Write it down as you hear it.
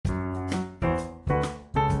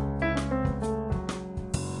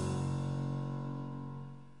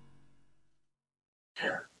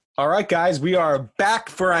All right, guys, we are back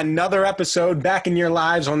for another episode, back in your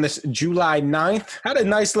lives on this July 9th. Had a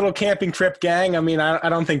nice little camping trip, gang. I mean, I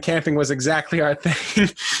don't think camping was exactly our thing.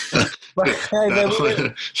 But,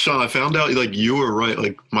 hey, Sean, I found out, like, you were right.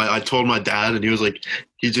 Like, I told my dad, and he was like,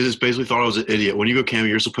 he just basically thought I was an idiot. When you go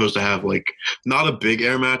camping, you're supposed to have, like, not a big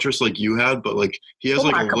air mattress like you had, but, like, he has,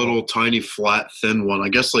 like, a little tiny, flat, thin one. I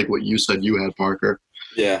guess, like, what you said you had, Parker.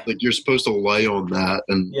 Yeah. Like, you're supposed to lay on that,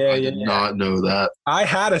 and I did not know that. I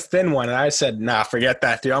had a thin one, and I said, nah, forget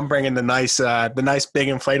that, dude. I'm bringing the nice big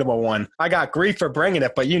inflatable one. I got grief for bringing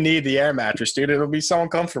it, but you need the air mattress, dude. It'll be so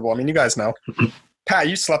uncomfortable. I mean, you guys know. Pat,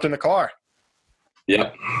 you slept in the car.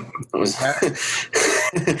 Yep.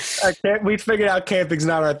 We figured out camping's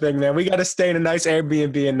not our thing, man. We got to stay in a nice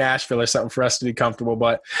Airbnb in Nashville or something for us to be comfortable.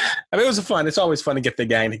 But I mean, it was fun. It's always fun to get the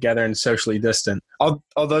gang together and socially distant.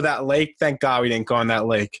 Although that lake, thank God we didn't go on that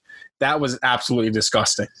lake. That was absolutely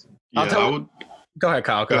disgusting. Yeah, Go ahead,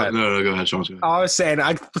 Kyle. Go ahead. No, go ahead, Sean. I was saying,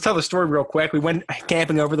 I'll tell the story real quick. We went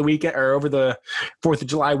camping over the weekend, or over the 4th of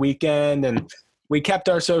July weekend, and we kept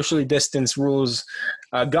our socially distanced rules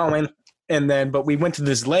going. But we went to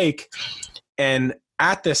this lake, and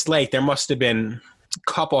at this lake, there must have been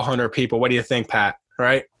a couple hundred people. What do you think, Pat?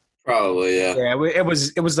 Right? Probably, yeah. Yeah, it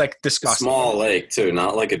was like disgusting. Small lake too,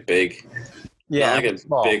 not like a big. Yeah, not like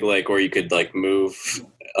a big lake where you could like move.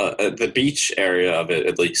 The beach area of it,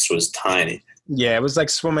 at least, was tiny. Yeah, it was like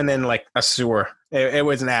swimming in like a sewer. It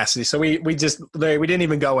was nasty. So we didn't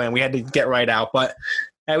even go in. We had to get right out, but.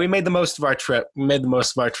 We made the most of our trip.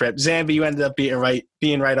 Zambi, you ended up being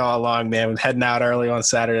right all along, man. Heading out early on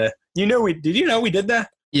Saturday. Did you know we did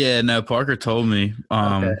that? Yeah, no, Parker told me.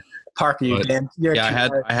 Okay. Parker,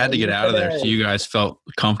 I had to get out of there, so you guys felt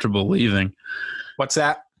comfortable leaving. What's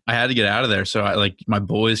that? I had to get out of there so my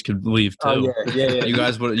boys could leave too. Oh, yeah. You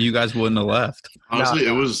guys wouldn't have left. Honestly,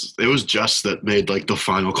 it was Jess that made like the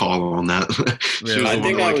final call on that. Really? I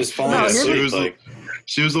think I was falling asleep.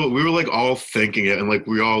 We were like all thinking it, and like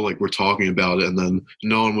we all like were talking about it, and then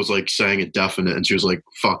no one was like saying it definite, and she was like,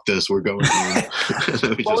 "Fuck this, we're going."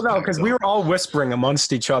 Well, no, because we were all whispering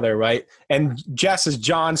amongst each other, right? And Jess is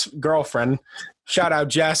John's girlfriend. Shout out,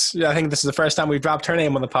 Jess. I think this is the first time we've dropped her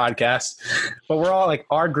name on the podcast. But we're all like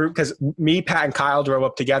our group, because me, Pat, and Kyle drove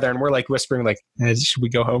up together, and we're like whispering, like, hey, should we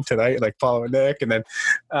go home tonight? Like following Nick, and then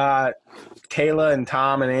Kayla and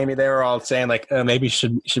Tom and Amy, they were all saying like, maybe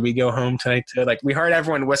should we go home tonight too? Like we heard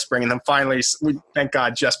everyone whispering, and then finally, thank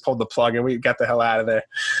God, Jess pulled the plug, and we got the hell out of there.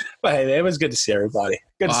 But hey, it was good to see everybody.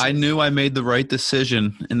 I knew I made the right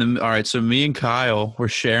decision. All right, so me and Kyle were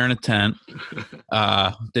sharing a tent.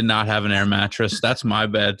 Did not have an air mattress. That's my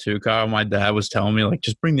bad too, Kyle. My dad was telling me like,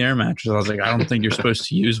 just bring the air mattress. I was like, I don't think you're supposed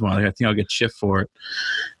to use one. Like, I think I'll get shit for it.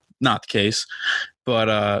 Not the case.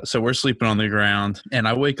 But so we're sleeping on the ground, and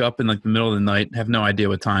I wake up in like the middle of the night, have no idea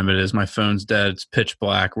what time it is. My phone's dead. It's pitch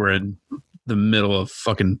black. We're in the middle of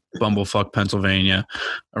fucking bumblefuck Pennsylvania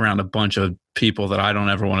around a bunch of people that I don't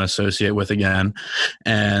ever want to associate with again.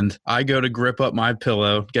 And I go to grip up my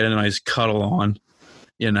pillow, get a nice cuddle on,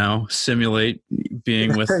 simulate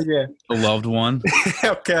being with a loved one,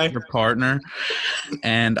 okay, your partner.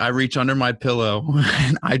 And I reach under my pillow,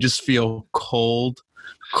 and I just feel cold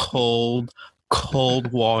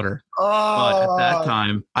water. But at that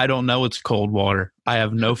time, I don't know it's cold water. I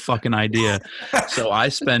have no fucking idea. So I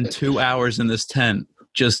spend 2 hours in this tent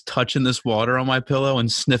just touching this water on my pillow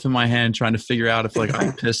and sniffing my hand, trying to figure out if like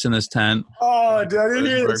I pissed in this tent. Oh, did I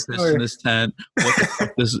hear this? Pissed in this tent. What the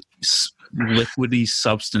fuck this liquidy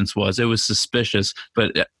substance was. It was suspicious,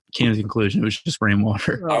 but came to the conclusion it was just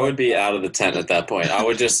rainwater. I would be out of the tent at that point. I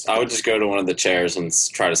would just go to one of the chairs and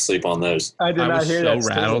try to sleep on those. I was so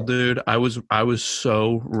rattled, dude. I was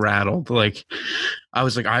so rattled. Like I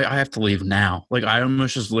was like, I have to leave now. Like I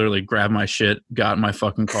almost just literally grabbed my shit, got in my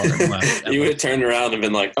fucking car, and left. You would have turned around and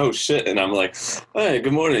been like, "Oh shit!" And I'm like, "Hey,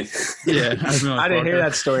 good morning." Yeah, I didn't hear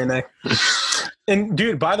that story, Nick. And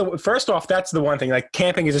dude, by the way, first off, that's the one thing. Like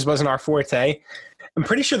camping just wasn't our forte. I'm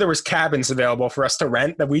pretty sure there was cabins available for us to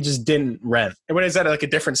rent that we just didn't rent. And what is that, like a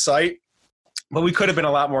different site? But we could have been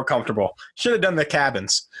a lot more comfortable. Should have done the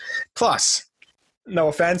cabins. Plus, no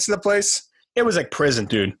offense to the place, it was like prison,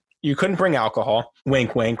 dude. You couldn't bring alcohol.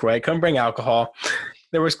 Wink, wink, right? Couldn't bring alcohol.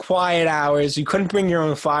 There was quiet hours. You couldn't bring your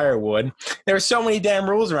own firewood. There were so many damn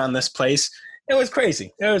rules around this place. It was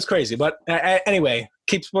crazy. But anyway,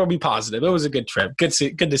 we'll be positive. It was a good trip. Good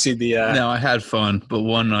to see the. No, I had fun, but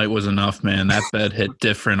one night was enough, man. That bed hit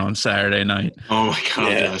different on Saturday night. Oh my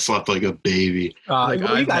god, yeah. I slept like a baby.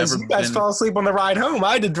 You guys fell asleep on the ride home.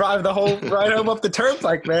 I had to drive the whole ride home up the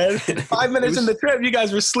turnpike, man. 5 minutes in the trip, you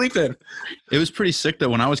guys were sleeping. It was pretty sick though.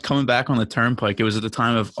 When I was coming back on the turnpike, it was at the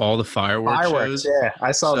time of all the fireworks shows. Yeah,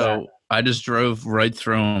 I saw that. I just drove right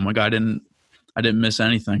through them. Like I didn't miss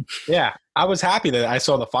anything. Yeah, I was happy that I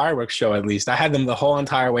saw the fireworks show at least. I had them the whole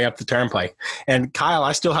entire way up the turnpike. And Kyle,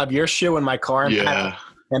 I still have your shoe in my car.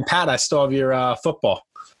 And Pat, I still have your football.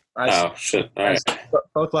 Shit. All right.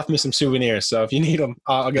 Both left me some souvenirs. So if you need them,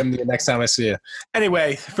 I'll give them to you next time I see you.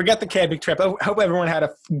 Anyway, forget the camping trip. I hope everyone had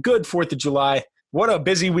a good 4th of July. What a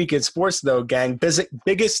busy week in sports, though, gang.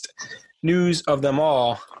 Biggest news of them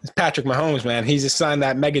all is Patrick Mahomes, man. He's just signed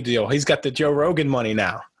that mega deal. He's got the Joe Rogan money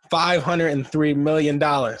now. $503 million.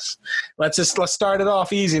 Let's start it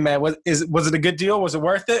off easy, man. Was it a good deal? Was it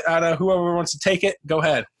worth it? I don't know. Whoever wants to take it, go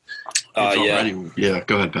ahead. Yeah,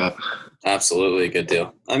 go ahead, Pat. Absolutely a good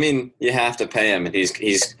deal. I mean, you have to pay him, and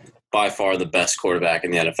he's by far the best quarterback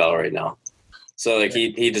in the NFL right now. So,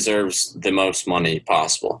 he deserves the most money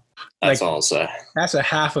possible. That's all I'll say. That's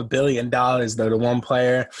 $500 million, though, to one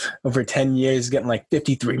player over 10 years, getting like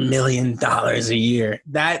 $53 million a year.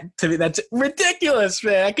 To me, that's ridiculous,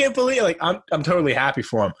 man. I can't believe it. I'm totally happy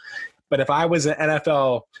for him. But if I was an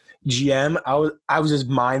NFL GM, I was just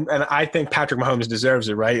and I think Patrick Mahomes deserves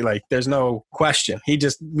it, right? Like, there's no question. He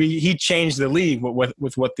changed the league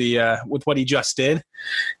with what he just did.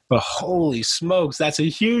 But holy smokes, that's a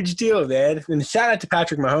huge deal, man. And shout out to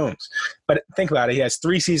Patrick Mahomes. But think about it. He has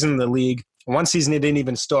 3 seasons in the league. 1 season he didn't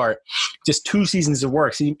even start. Just 2 seasons of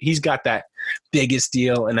work. He's got that biggest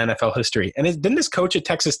deal in NFL history. And didn't this coach at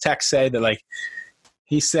Texas Tech say that,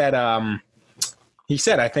 he said, I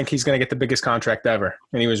think he's going to get the biggest contract ever.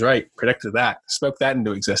 And he was right. Predicted that. Spoke that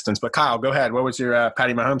into existence. But Kyle, go ahead. What was your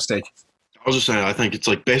Patty Mahomes take? I was just saying, I think it's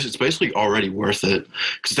it's basically already worth it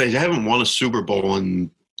because they haven't won a Super Bowl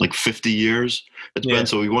in 50 years. It's been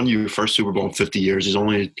so he won your first Super Bowl in 50 years. He's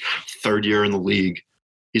only 3rd year in the league.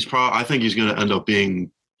 I think he's going to end up being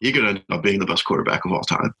the best quarterback of all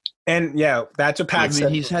time. And yeah, that's what Pat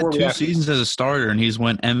said. He's had 2 seasons as a starter, and he's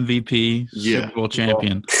won MVP, Super Bowl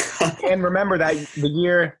champion. And remember that the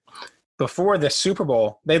year before the Super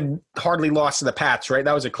Bowl, they hardly lost to the Pats, right?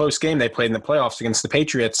 That was a close game they played in the playoffs against the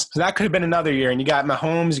Patriots. So that could have been another year. And you got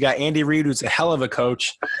Mahomes, you got Andy Reid, who's a hell of a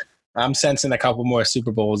coach. I'm sensing a couple more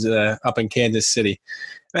Super Bowls up in Kansas City.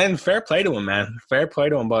 And fair play to him, man. Fair play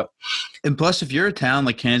to him. And plus, if you're a town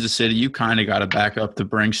like Kansas City, you kind of got to back up the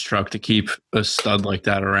Brinks truck to keep a stud like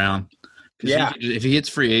that around. Yeah. If he hits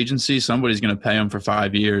free agency, somebody's going to pay him for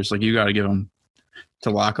 5 years. You got to give him to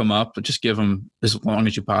lock him up, but just give him as long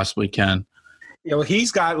as you possibly can.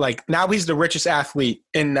 He's got now he's the richest athlete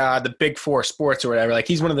in the big 4 sports or whatever.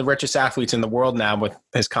 He's one of the richest athletes in the world now with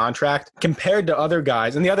his contract compared to other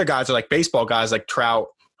guys. And the other guys are baseball guys like Trout,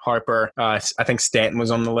 Harper. I think Stanton was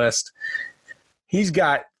on the list. He's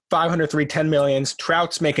got $503, $10 million.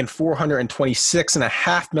 Trout's making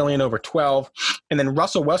 $426.5 million over 12. And then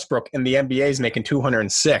Russell Westbrook in the NBA is making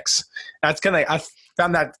 $206. I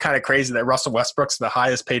found that kind of crazy that Russell Westbrook's the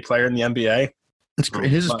highest paid player in the NBA. That's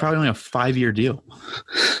great. His is probably only a 5-year deal.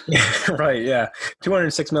 Right, yeah.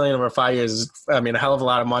 $206 million over 5 years is, a hell of a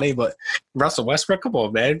lot of money, but Russell Westbrook, come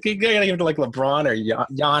on, man. You got to give it to LeBron or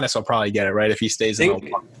Giannis will probably get it, right, if he stays in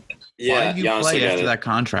the Yeah, why did you play after that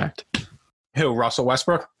contract? Who, Russell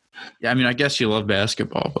Westbrook? Yeah, I guess you love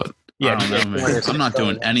basketball, but I don't know, man. I'm not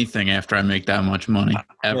doing anything after I make that much money,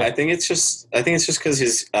 ever. I think it's just because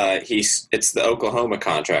it's the Oklahoma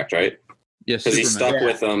contract, right? Yes, because he stuck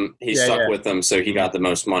with them. He stuck with them, so he got the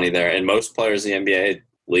most money there. And most players in the NBA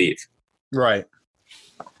leave. Right.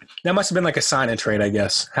 That must have been a sign and trade, I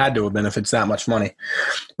guess. Had to have been if it's that much money.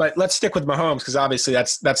 But let's stick with Mahomes because obviously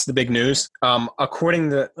that's the big news. According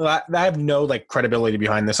to I have no credibility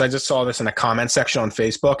behind this. I just saw this in a comment section on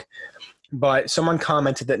Facebook. But someone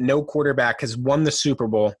commented that no quarterback has won the Super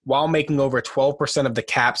Bowl while making over 12% of the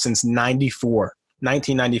cap since 1994.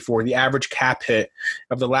 The average cap hit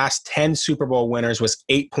of the last 10 Super Bowl winners was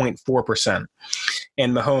 8.4%.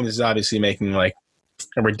 And Mahomes is obviously making a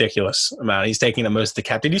ridiculous amount. He's taking the most of the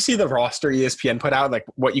cap. Did you see the roster ESPN put out,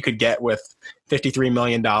 what you could get with $53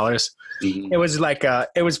 million? Mm-hmm. It was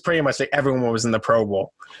it was pretty much everyone was in the Pro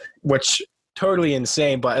Bowl, which totally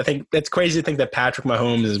insane. But I think it's crazy to think that Patrick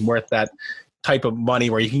Mahomes is worth that type of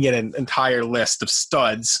money where you can get an entire list of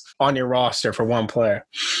studs on your roster for one player.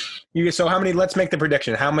 So let's make the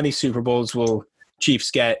prediction. How many Super Bowls will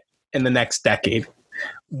Chiefs get in the next decade?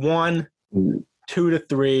 1, 2 to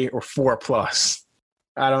 3, or 4 plus?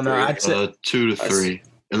 I don't know. I'd say 2 to 3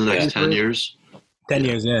 in the next 10 years. 10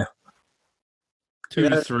 years, yeah. 2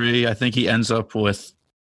 to 3. I think he ends up with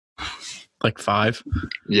like 5.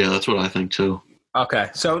 Yeah, that's what I think too. Okay,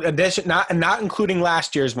 so addition, not including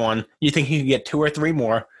last year's one, you think he could get 2 or 3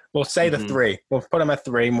 more? We'll say the 3. We'll put him at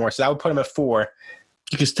 3 more, so that would put him at 4.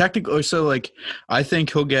 Because technically, so like I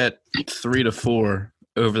think he'll get 3 to 4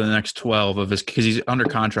 over the next 12 of his, because he's under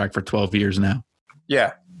contract for 12 years now.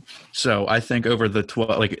 Yeah. So I think over the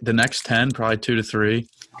 12, like the next 10, probably 2 to 3.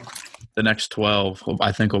 The next 12,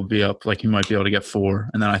 I think will be up. Like he might be able to get 4,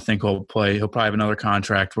 and then I think he'll probably have another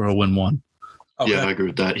contract where he'll win 1. Okay. Yeah, I agree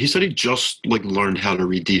with that. He said he just learned how to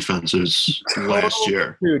read defenses last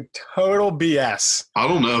year. Dude, total BS. I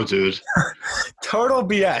don't know, dude. Total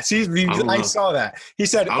BS. I saw that. He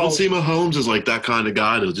said, I don't see Mahomes as that kind of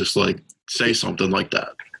guy to just say something like that.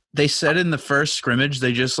 They said in the first scrimmage,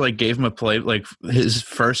 they just gave him a play, his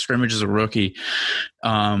first scrimmage as a rookie.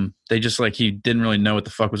 They just he didn't really know what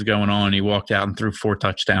the fuck was going on. He walked out and threw 4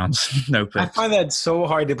 touchdowns, no picks. I find that so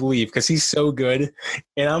hard to believe because he's so good,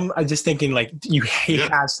 and I'm just thinking he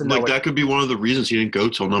has to know. That could be one of the reasons he didn't go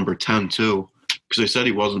till number 10 too, because they said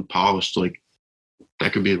he wasn't polished.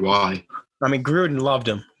 That could be why. I mean, Gruden loved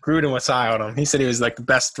him. Gruden was high on him. He said he was the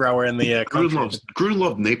best thrower in the country. Gruden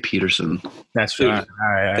loved Nate Peterson. That's true. All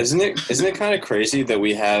right. Isn't it kind of crazy that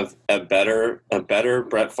we have a better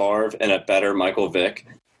Brett Favre and a better Michael Vick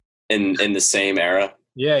in the same era?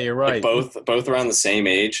 Yeah, you're right. Both around the same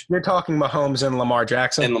age. You're talking Mahomes and Lamar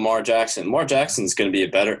Jackson. Lamar Jackson's going to be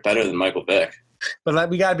better than Michael Vick. But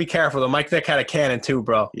we got to be careful though. Mike Vick had a cannon too,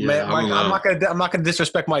 bro. Yeah, I'm not gonna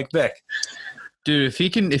disrespect Mike Vick. Dude, if he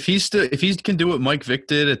can do what Mike Vick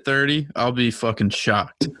did at 30, I'll be fucking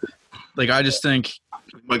shocked. I just think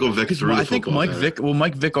Michael Vick threw the football.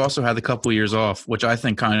 Mike Vick also had a couple of years off, which I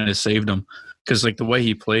think kind of saved him because the way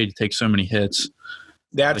he played, he takes so many hits.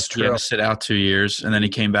 That's true. He had to sit out 2 years, and then he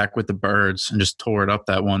came back with the Birds and just tore it up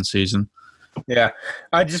that one season. Yeah.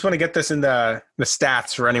 I just want to get this in the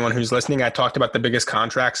stats for anyone who's listening. I talked about the biggest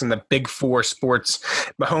contracts in the big 4 sports.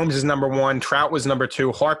 Mahomes is number 1. Trout was number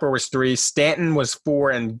 2. Harper was 3. Stanton was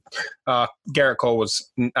 4. And Garrett Cole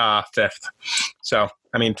was 5th. So,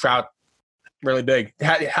 I mean, Trout, really big.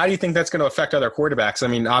 How do you think that's going to affect other quarterbacks? I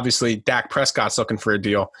mean, obviously, Dak Prescott's looking for a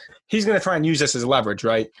deal. He's going to try and use this as leverage,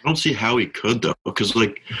 right? I don't see how he could, though, because,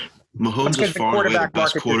 Mahomes is far away the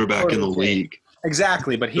best quarterback in the league.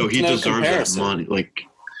 Exactly, but he deserves that money.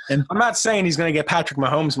 And I'm not saying he's going to get Patrick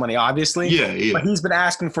Mahomes money, obviously. Yeah. But he's been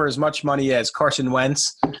asking for as much money as Carson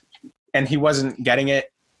Wentz, and he wasn't getting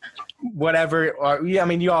it. Whatever.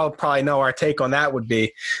 You all probably know our take on that would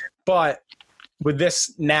be. But with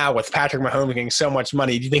this now, with Patrick Mahomes getting so much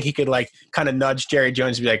money, do you think he could kind of nudge Jerry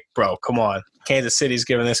Jones and be like, bro, come on. Kansas City's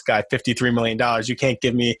giving this guy $53 million. You can't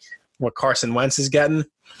give me what Carson Wentz is getting?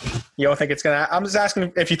 You don't think it's going to – I'm just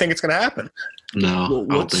asking if you think it's going to happen. No,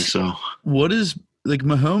 I don't think so. What is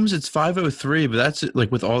Mahomes? It's 503, but that's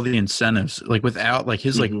with all the incentives, without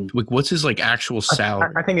his what's his actual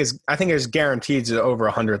salary? I think his guaranteed is over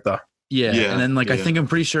 100 though. Yeah, and then I'm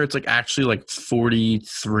pretty sure it's actually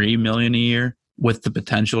 43 million a year with the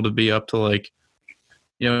potential to be up to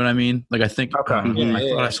you know what I mean? I think okay. I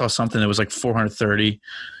thought I saw something that was 430.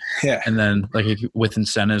 Yeah, and then with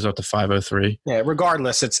incentives up to 503. Yeah,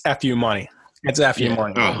 regardless, it's FU money. It's FU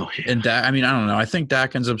money. Oh, yeah. And Dak, I don't know. I think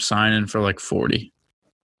Dak ends up signing for 40.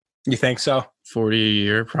 You think so? 40 a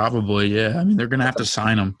year, probably. Yeah. They're gonna have to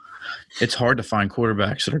sign him. It's hard to find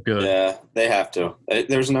quarterbacks that are good. Yeah, they have to.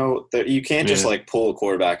 You can't just pull a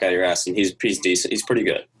quarterback out of your ass and he's decent. He's pretty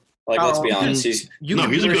good. Let's be honest. He's a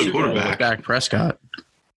good quarterback. Dak Prescott.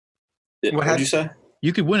 What did you say?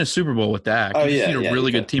 You could win a Super Bowl with Dak. Oh, you need a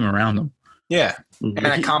really good team around him. Yeah, and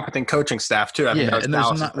a competent coaching staff too. I think that's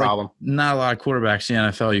not problem. Not a lot of quarterbacks in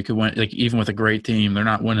the NFL you could win. Even with a great team, they're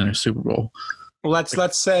not winning a Super Bowl. Well,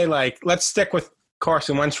 let's say let's stick with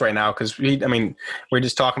Carson Wentz right now because we're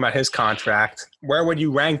just talking about his contract. Where would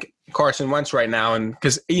you rank Carson Wentz right now? And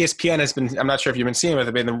because ESPN has been, I'm not sure if you've been seeing it,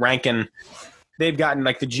 they've been ranking. They've gotten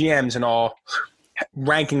the GMs and all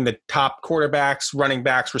ranking the top quarterbacks, running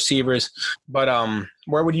backs, receivers. But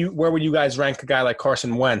where would you guys rank a guy like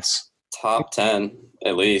Carson Wentz? Top 10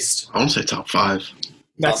 at least. I want to say top 5.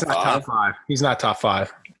 That's not top 5. He's not top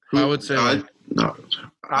 5. I would say no.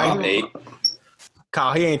 Top 8.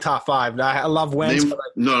 Kyle, he ain't top 5. I love Wentz.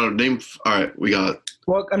 Name. All right, we got.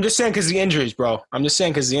 Well, I'm just saying because the injuries, bro.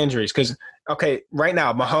 Because right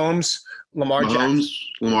now, Mahomes, Lamar Jackson.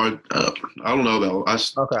 Lamar. I don't know about. I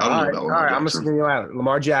don't know about. All right, I'm just gonna give you out.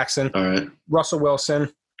 Lamar Jackson. All right. Russell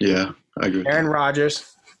Wilson. Yeah, I agree. Aaron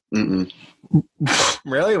Rodgers. Mm-mm.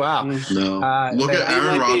 Really? Wow. No. Look at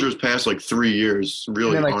Aaron Rodgers' past like 3 years.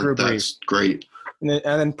 Really aren't that great. And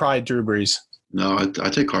then probably Drew Brees. No, I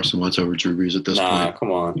take Carson Wentz over Drew Brees at this point. Nah,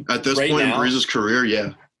 come on. At this point in Brees' career,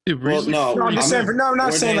 yeah. Dude, well, no, I'm just saying. I'm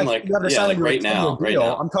not saying like you have to sign right now.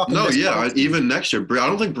 I'm talking. No, even next year. I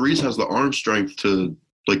don't think Brees has the arm strength to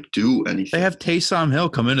like do anything. They have Taysom Hill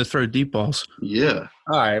come in to throw deep balls. Yeah.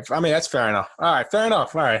 All right. I mean, that's fair enough. All right, fair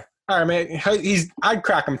enough. All right, man. I'd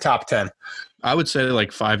crack him top 10. I would say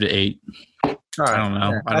like 5 to 8. All right. I don't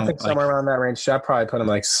know. Yeah. I think somewhere around that range. I'd probably put him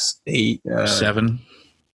like 8, 7.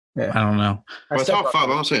 Yeah. I don't know. Well, top 5.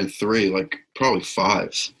 I'm saying 3, like probably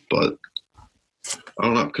 5, but I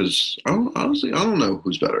don't know because honestly I don't know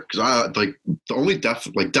who's better because I like the only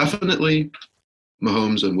definitely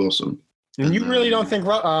Mahomes and Wilson. And you really don't think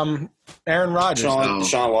Aaron Rodgers?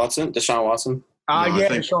 Deshaun Watson? Deshaun Watson?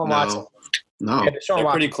 Deshaun Watson. No, yeah,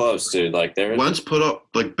 they're pretty close, dude. Like Wentz put up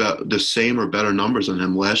like the same or better numbers than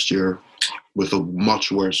him last year with a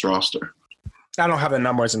much worse roster. I don't have the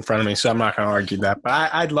numbers in front of me, so I'm not going to argue that. But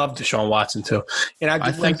I'd love Deshaun Watson too. And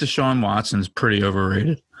I think Deshaun Watson's pretty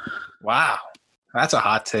overrated. Wow, that's a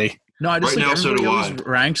hot take. No, I just right think now, everybody always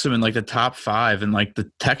ranks him in like the top 5, and like the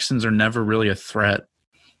Texans are never really a threat.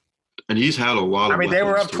 And he's had a lot of. I mean, they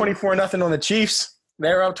were up 24-0 on the Chiefs. They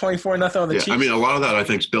were up 24-0 on the Chiefs. I mean, a lot of that I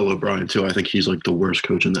think is Bill O'Brien too. I think he's like the worst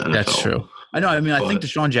coach in the NFL. That's true. I know. I mean, I think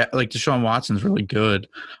Deshaun Watson's really good.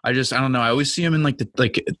 I don't know. I always see him in like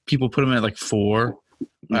people put him at like 4.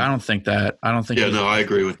 I don't think that. I don't think. Yeah, no, I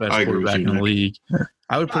agree with. Best quarterback in the league.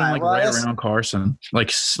 I would put him like right around Carson,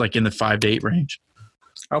 like in the 5 to 8 range.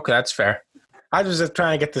 Okay, that's fair. I was just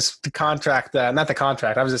trying to get the contract. Not the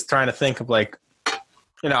contract. I was just trying to think of like,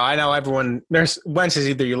 I know everyone. There's Wentz is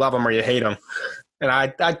either you love him or you hate him, and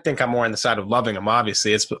I think I'm more on the side of loving him.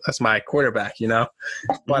 Obviously, that's my quarterback,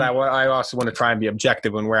 But I also want to try and be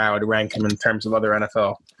objective in where I would rank him in terms of other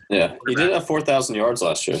NFL. Yeah, he did have 4,000 yards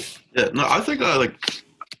last year. Yeah, no, I think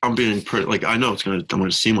I'm being pretty I know I'm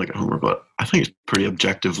gonna seem like a homer, but I think it's pretty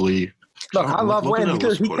objectively. Look, I love Wayne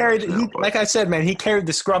because he like I said, man, he carried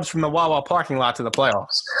the scrubs from the Wawa parking lot to the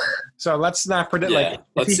playoffs. So let's not predict. Yeah,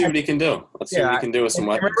 let's see what he can do. Let's see what he can do with some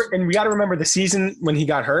weapons. And we got to remember the season when he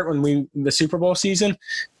got hurt, the Super Bowl season.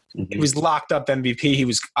 He was locked up MVP. He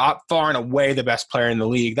was far and away the best player in the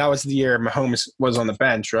league. That was the year Mahomes was on the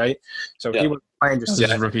bench, right? So he was playing just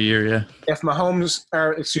his rookie year, yeah. If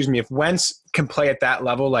if Wentz can play at that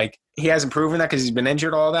level, like he hasn't proven that because he's been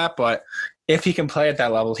injured, all that, but if he can play at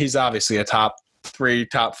that level, he's obviously a top 3,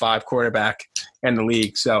 top 5 quarterback in the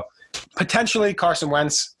league. So potentially Carson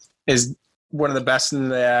Wentz is one of the best in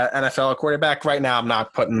the NFL quarterback. Right now, I'm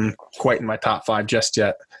not putting quite in my top 5 just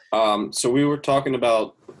yet. So we were talking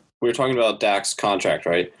about Dak's contract,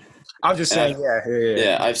 right? I was just saying,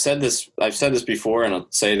 yeah. I've said this before, and I'll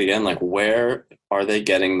say it again. Like, where are they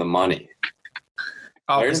getting the money?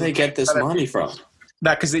 Where do they get this money from?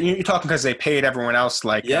 That because you're talking because they paid everyone else.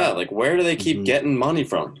 Like, where do they keep getting money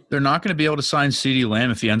from? They're not going to be able to sign CeeDee Lamb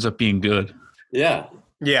if he ends up being good. Yeah.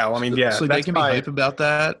 Yeah, well, I mean, So they can be hype about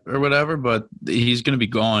that or whatever, but he's going to be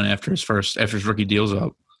gone after his rookie deal's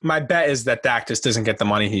up. My bet is that Dak just doesn't get the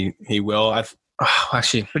money he will.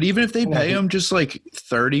 Actually, but even if they pay him just like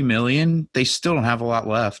 $30 million, they still don't have a lot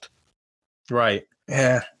left. Right?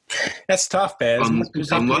 Yeah, that's tough, man.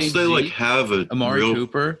 Unless they like have a Amari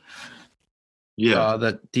Cooper. Yeah,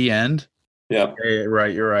 that the end. Yeah,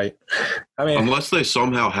 right. You're right. I mean, unless they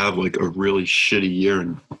somehow have like a really shitty year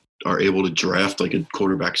and are able to draft like a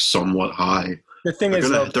quarterback somewhat high. The thing they're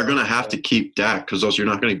going to have to keep Dak because else you're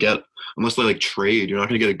not going to get, unless they like trade, you're not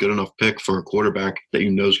going to get a good enough pick for a quarterback that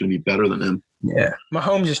is going to be better than him. Yeah,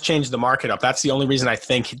 Mahomes just changed the market up. That's the only reason I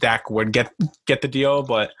think Dak would get the deal.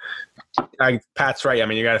 But Pat's right. I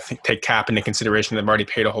mean, you got to take cap into consideration. They've already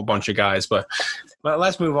paid a whole bunch of guys. But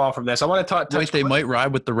let's move on from this. I want to talk. Wait, they might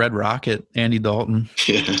ride with the Red Rocket, Andy Dalton.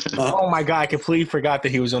 Yeah. Oh my God, I completely forgot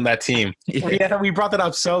that he was on that team. Yeah, we brought that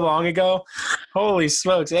up so long ago. Holy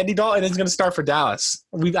smokes, Andy Dalton is going to start for Dallas.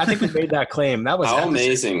 I think we made that claim. That was how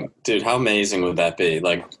amazing, dude. How amazing would that be?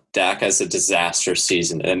 Like, Dak has a disastrous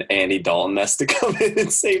season, and Andy Dalton has to come in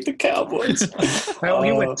and save the Cowboys.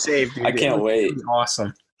 He wouldn't save, dude. I can't wait.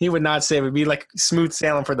 Awesome. He would not save. It would be like smooth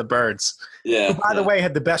sailing for the Birds. Yeah. Who, by the way,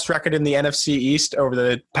 had the best record in the NFC East over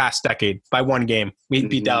the past decade by 1 game. We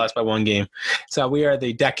beat Dallas by 1 game. So we are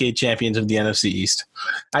the decade champions of the NFC East.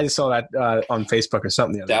 I just saw that on Facebook or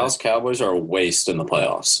something. The other Dallas day. Cowboys are a waste in the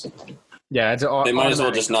playoffs. Yeah, they might as well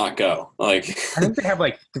just not go. Like, I think they have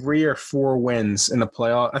like 3 or 4 wins in the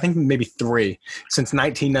playoff. I think maybe 3 since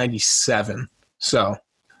 1997. So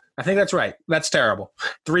I think that's right. That's terrible.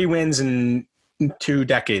 3 wins in 2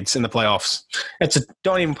 decades in the playoffs.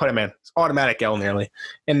 Don't even put them in. It's automatic L nearly.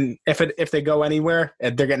 And if they go anywhere,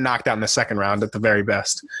 they're getting knocked out in the second round at the very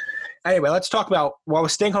best. Anyway, let's talk about while we're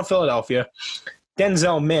staying on Philadelphia.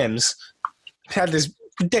 Denzel Mims had this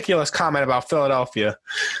ridiculous comment about Philadelphia,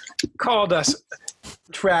 called us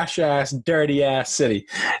trash ass, dirty ass city.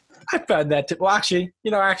 I found that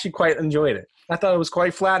I actually quite enjoyed it. I thought it was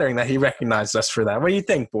quite flattering that he recognized us for that. What do you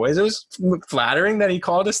think, boys? It was flattering that he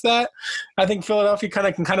called us that. I think Philadelphia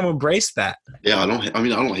can kind of embrace that. Yeah, I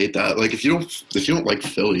don't hate that. Like if you don't like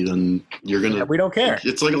Philly, then you're gonna. Yeah, we don't care.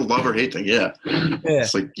 It's like a love or hate thing. Yeah.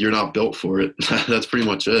 It's like you're not built for it. That's pretty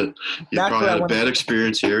much it. He probably had a bad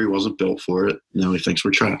experience here. He wasn't built for it. Now he thinks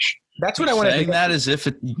we're trash. That's what I want to saying that as if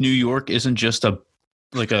New York isn't just a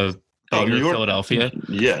bigger Philadelphia.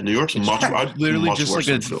 Yeah, New York's much just like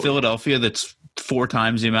a Philadelphia that's 4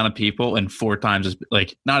 times the amount of people and 4 times as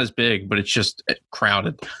not as big, but it's just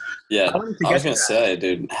crowded. Yeah, I was gonna say,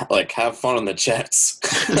 dude, like have fun on the Jets.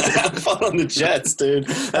 Have fun on the Jets, dude.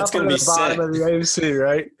 That's gonna be sick. Bottom of the AFC,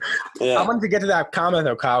 right? Yeah. I wanted to get to that comment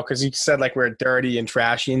though, Kyle, because you said like we're dirty and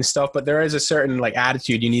trashy and stuff, but there is a certain like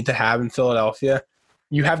attitude you need to have in Philadelphia.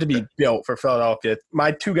 You have to be built for Philadelphia.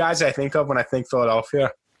 My 2 guys I think of when I think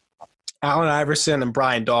Philadelphia, Allen Iverson and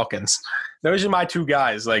Brian Dawkins. Those are my 2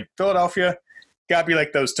 guys. Like Philadelphia, gotta be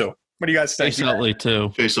like those 2. What do you guys think? Face Utley too.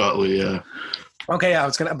 Face Utley, yeah. Okay, I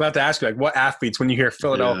was about to ask you, like, what athletes, when you hear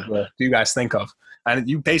Philadelphia, do you guys think of? And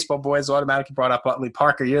you baseball boys automatically brought up Utley.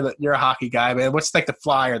 Parker, you're a hockey guy, man. What's like the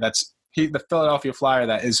flyer the Philadelphia Flyer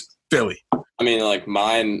that is Philly? I mean, like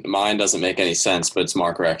mine doesn't make any sense, but it's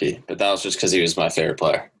Mark Recchi. But that was just because he was my favorite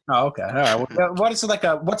player. Oh, okay. All right. Well, what's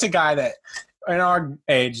a guy that in our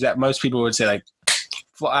age that most people would say like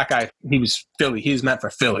that guy? He was Philly. He was meant for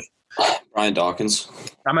Philly. Brian Dawkins.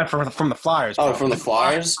 I meant from the Flyers. Oh, from the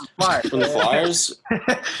Flyers? From the Flyers?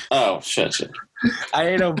 Oh, shit. I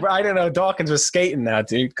didn't know Dawkins was skating now,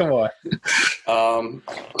 dude. Come on.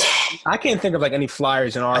 I can't think of like any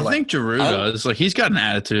Flyers in our life. I think Giroux does. Like he's got an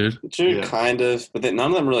attitude. Giroux kind of, but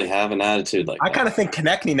none of them really have an attitude like that. I kind of think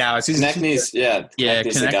Konechny now. Konechny's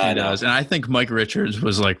the guy does. And I think Mike Richards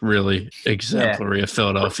was like really exemplary of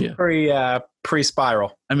Philadelphia.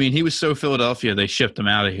 Pre-spiral. I mean, he was so Philadelphia, they shipped him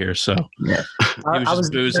out of here. So he was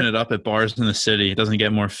just boozing it up at bars in the city. It doesn't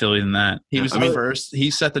get more Philly than that. He was the first. He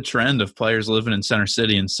set the trend of players living in Center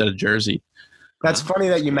City instead of Jersey. That's funny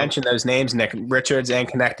that you mentioned those names, Nick. Richards and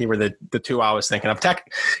Konechny were the 2 I was thinking of.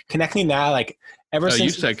 Konechny now, like since you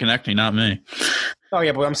said Konechny, not me. Oh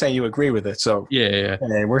yeah, but I'm saying you agree with it. So yeah.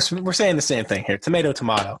 We're saying the same thing here.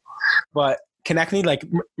 Tomato. But Konechny, like,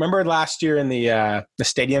 remember last year in the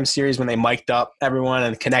Stadium Series when they mic'd up everyone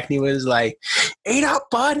and Konechny was like, "Eat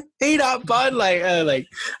up, bud! Eat up, bud!" Like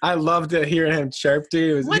I loved hearing him chirp,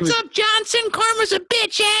 dude. What's up, Johnson? Karma's a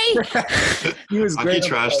bitch, eh? He was hockey great.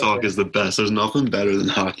 Trash talk is the best. There's nothing better than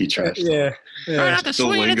hockey trash. Yeah. Try not to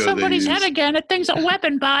swing at somebody's head again. That thing's a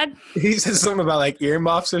weapon, bud. He said something about like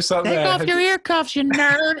earmuffs or something. Take off your ear cuffs, you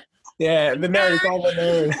nerd. Yeah, the nerd. Call the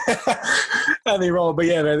nerd. And they roll. But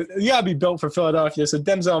yeah, man, you gotta be built for Philadelphia. So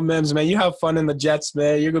Denzel Mims, man, you have fun in the Jets,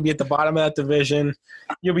 man. You're gonna be at the bottom of that division.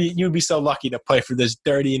 You'd be so lucky to play for this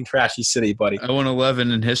dirty and trashy city, buddy.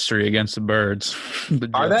 0-11 in history against the Birds.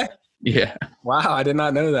 Are they? Yeah. Wow, I did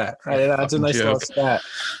not know that. That's a nice little stat.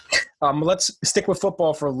 Let's stick with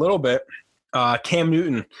football for a little bit. Cam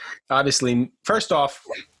Newton, obviously. First off,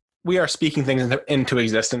 we are speaking things into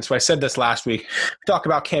existence. So I said this last week. We talked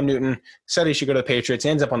about Cam Newton, said he should go to the Patriots,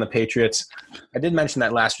 ends up on the Patriots. I did mention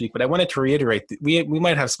that last week, but I wanted to reiterate that we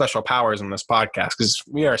might have special powers on this podcast because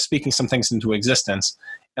we are speaking some things into existence.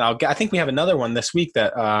 And I think we have another one this week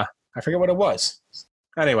that I forget what it was.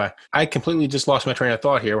 Anyway, I completely just lost my train of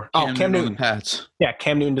thought here. Cam Newton. Pats. Yeah,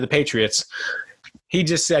 Cam Newton to the Patriots. He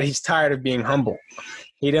just said he's tired of being humble.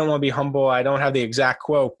 He didn't want to be humble. I don't have the exact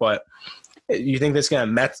quote, but you think that's going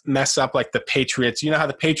to mess up like the Patriots? You know how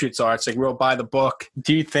the Patriots are. It's like real by the book.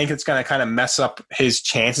 Do you think it's going to kind of mess up his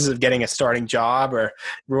chances of getting a starting job or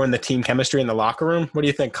ruin the team chemistry in the locker room? What do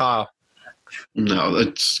you think, Kyle? No,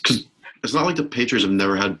 it's because it's not like the Patriots have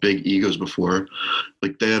never had big egos before.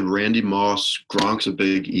 Like they had Randy Moss. Gronk's a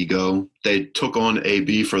big ego. They took on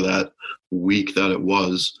AB for that week that it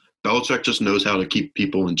was. Belichick just knows how to keep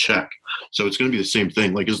people in check. So it's going to be the same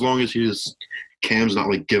thing. Like as long as Cam's not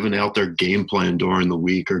like giving out their game plan during the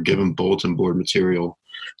week or giving bulletin board material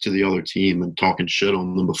to the other team and talking shit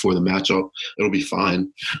on them before the matchup, it'll be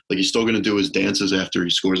fine. Like he's still going to do his dances after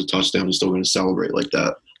he scores a touchdown. He's still going to celebrate like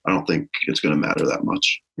that. I don't think it's going to matter that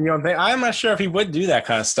much. You know, I'm not sure if he would do that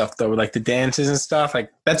kind of stuff though, like the dances and stuff.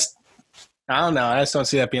 Like I don't know. I just don't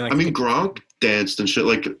see that being like. I mean, Gronk danced and shit.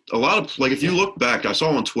 Like a lot of if you look back, I saw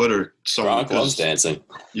on Twitter. Gronk loves dancing.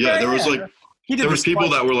 Yeah, there was there was people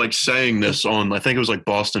that were like saying this on. I think it was like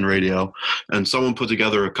Boston radio, and someone put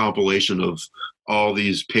together a compilation of all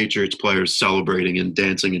these Patriots players celebrating and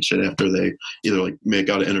dancing and shit after they either like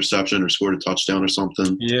got an interception or scored a touchdown or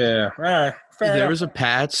something. Yeah. All right. There was a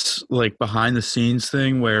Pats like behind the scenes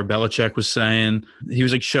thing where Belichick was saying he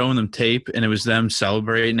was like showing them tape and it was them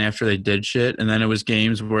celebrating after they did shit, and then it was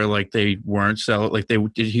games where like they weren't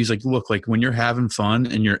he's like, look, like when you're having fun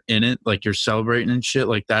and you're in it, like you're celebrating and shit,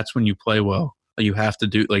 like that's when you play well. You have to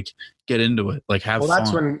do like get into it, like have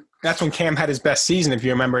fun. That's when Cam had his best season. If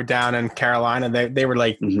you remember down in Carolina, they were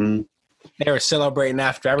like. Mm-hmm. They were celebrating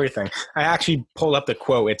after everything. I actually pulled up the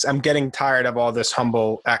quote. I'm getting tired of all this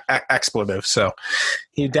humble expletive. So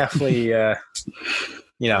he definitely, it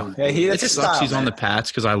just sucks he's on the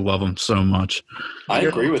Pats because I love him so much. I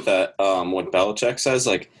agree with that. What Belichick says,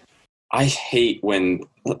 like, I hate when,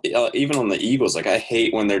 even on the Eagles, like I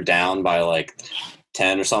hate when they're down by like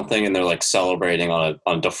 10 or something and they're like celebrating on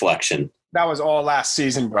a deflection. That was all last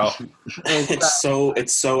season, bro. It's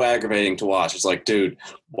so aggravating to watch. It's like, dude,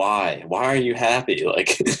 why? Why are you happy?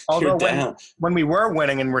 Like, you're down. When we were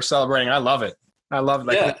winning and we're celebrating, I love it. I love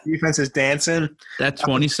the defense is dancing. That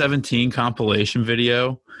 2017 compilation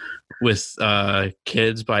video with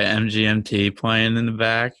Kids by MGMT playing in the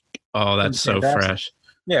back. Oh, that's so fresh.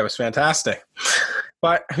 Yeah, it was fantastic.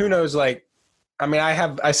 But who knows? Like, I mean,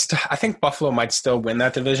 I think Buffalo might still win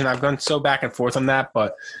that division. I've gone so back and forth on that,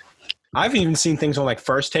 but. I've even seen things on like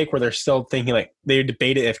First Take where they're still thinking like they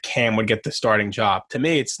debated if Cam would get the starting job. To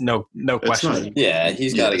me, it's no question.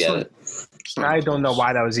 He's got to get it. I don't know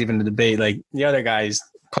why that was even a debate. Like the other guys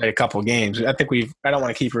played a couple games. I don't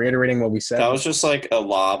want to keep reiterating what we said. That was just like a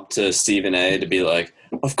lob to Stephen A. to be like,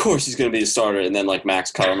 of course he's going to be the starter. And then like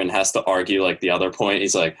Max Kellerman has to argue like the other point.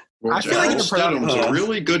 He's like, well, I feel like Stidham's a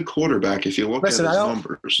really good quarterback if you look at his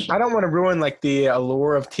numbers. I don't want to ruin like the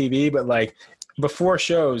allure of TV, but like, before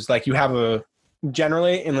shows, like you have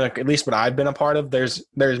generally in like at least what I've been a part of, there's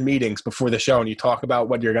meetings before the show and you talk about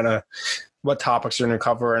what topics you're gonna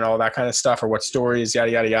cover and all that kind of stuff or what stories, yada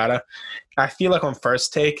yada yada. I feel like on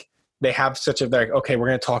First Take they have such okay, we're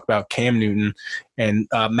gonna talk about Cam Newton and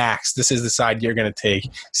Max. This is the side you're gonna take.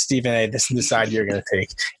 Stephen A. This is the side you're gonna take.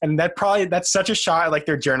 And that's such a shot at like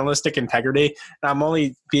their journalistic integrity. And I'm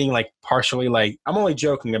only being like partially like I'm only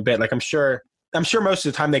joking a bit. Like I'm sure most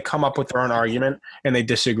of the time they come up with their own argument and they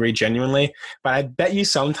disagree genuinely. But I bet you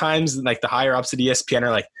sometimes like the higher ups at ESPN are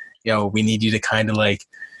like, yo, we need you to kind of like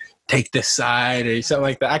take this side or something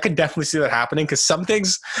like that. I could definitely see that happening because some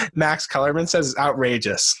things Max Kellerman says is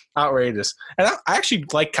outrageous. And I actually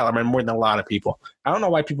like Kellerman more than a lot of people. I don't know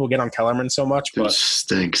why people get on Kellerman so much. But it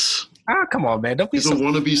stinks. Come on, man. Don't be so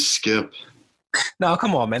wannabe Skip. No,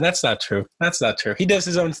 come on, man. That's not true. He does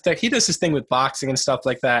his own thing. He does his thing with boxing and stuff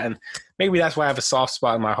like that. And maybe that's why I have a soft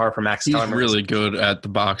spot in my heart for Max Kellerman. He's really good at the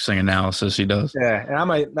boxing analysis he does. Yeah,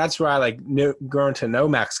 and that's where I like growing to know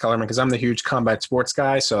Max Kellerman because I'm the huge combat sports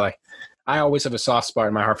guy. So like, I always have a soft spot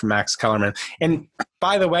in my heart for Max Kellerman. And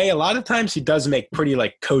by the way, a lot of times he does make pretty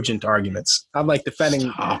like cogent arguments. I'm like defending.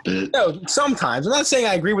 Stop it. No, sometimes I'm not saying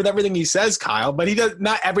I agree with everything he says, Kyle, but he does.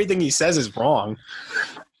 Not everything he says is wrong.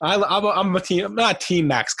 I'm not team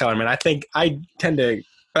Max Kellerman. I think I tend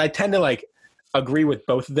to like agree with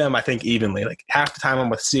both of them. I think evenly. Like half the time I'm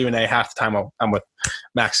with Stephen A, half the time I'm with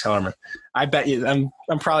Max Kellerman. I bet you I'm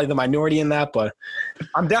probably the minority in that, but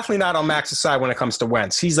I'm definitely not on Max's side when it comes to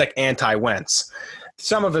Wentz. He's like anti-Wentz.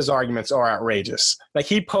 Some of his arguments are outrageous. Like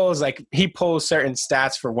he pulls certain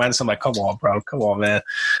stats for Wentz. I'm like, come on, bro. Come on, man.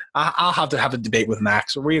 I'll have to have a debate with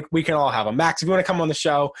Max. We can all have a Max. If you want to come on the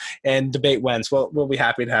show and debate Wentz, we'll be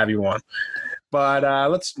happy to have you on. But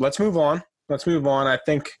let's move on. I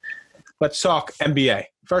think let's talk NBA.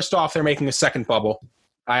 First off, they're making a second bubble.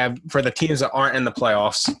 I have for the teams that aren't in the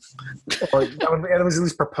playoffs, or it was at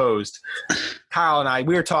least proposed. Kyle and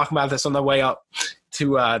we were talking about this on the way up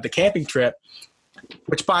to the camping trip.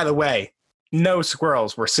 Which, by the way, no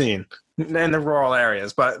squirrels were seen in the rural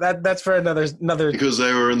areas. But that's for another. Because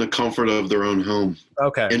they were in the comfort of their own home.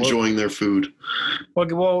 Okay. Enjoying their food.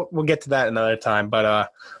 We'll get to that another time.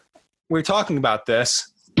 But we're talking about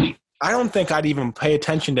this. I don't think I'd even pay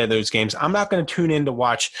attention to those games. I'm not going to tune in to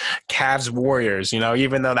watch Cavs Warriors,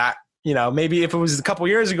 even though that, maybe if it was a couple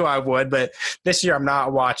years ago I would. But this year I'm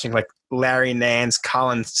not watching like Larry Nance,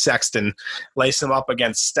 Colin Sexton, lace them up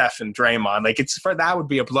against Steph and Draymond. Like that would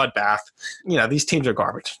be a bloodbath. These teams are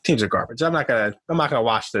garbage. I'm not gonna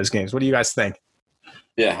watch those games. What do you guys think?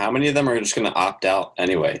 Yeah, how many of them are just going to opt out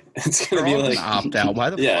anyway? It's going to be like opt out. Why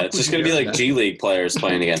the yeah, fuck it's just going to be like G League players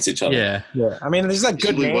playing against each other. Yeah. Yeah, I mean, there's like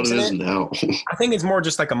good names what it in is it. now. I think it's more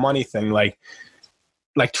just like a money thing. Like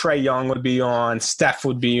Trae Young would be on, Steph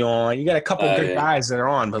would be on. You got a couple of good guys that are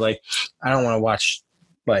on, but like I don't want to watch.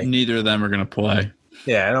 Like neither of them are going to play.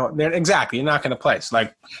 Yeah, I don't. Exactly. You're not going to play. So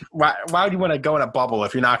like, why would you want to go in a bubble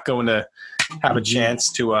if you're not going to have a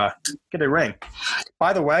chance to get a ring?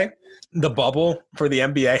 By the way, the bubble for the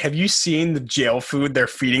NBA. Have you seen the jail food they're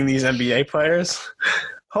feeding these NBA players?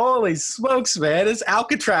 Holy smokes, man. It's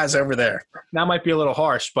Alcatraz over there. That might be a little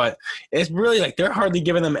harsh, but it's really like they're hardly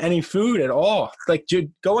giving them any food at all. Like,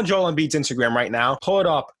 dude, go on Joel Embiid's Instagram right now, pull it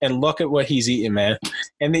up, and look at what he's eating, man.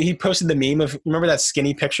 And he posted the meme of, remember that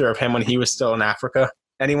skinny picture of him when he was still in Africa?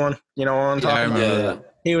 Anyone? You know what I'm talking about? Yeah.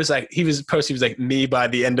 He was like, me by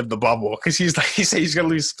the end of the bubble. Cause he said he's going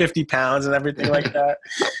to lose 50 pounds and everything like that.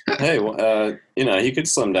 Hey, he could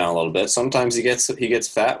slim down a little bit. Sometimes he gets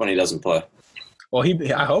fat when he doesn't play. Well,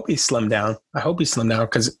 I hope he slimmed down.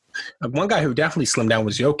 Because one guy who definitely slimmed down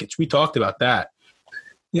was Jokic. We talked about that.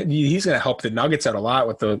 He's going to help the Nuggets out a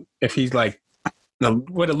lot if he's like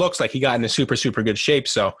what it looks like. He got into super, super good shape.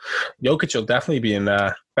 So Jokic will definitely be in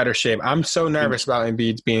better shape. I'm so nervous about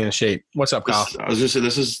Embiid being in shape. What's up, Kyle? I was going to say,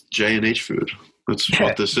 this is J&H food. That's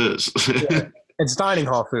what this is. Yeah. It's dining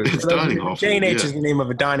hall food. It's dining hall food. J&H is the name of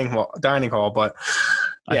a dining hall, but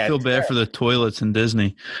I feel bad for the toilets in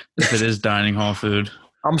Disney if it is dining hall food.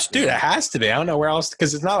 Dude, it has to be. I don't know where else,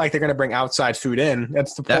 because it's not like they're going to bring outside food in.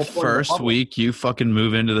 That's the that first week you fucking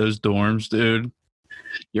move into those dorms, dude.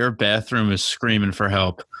 Your bathroom is screaming for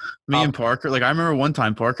help. Me and Parker, I remember one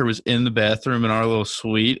time Parker was in the bathroom in our little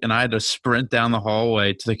suite, and I had to sprint down the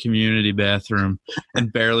hallway to the community bathroom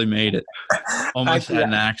and barely made it. Almost had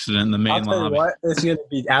an accident in the main lobby. What? It's going to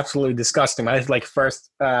be absolutely disgusting. My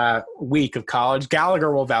first week of college,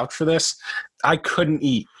 Gallagher will vouch for this. I couldn't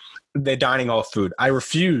eat the dining hall food. I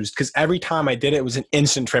refused because every time I did it, it was an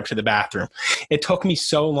instant trip to the bathroom. It took me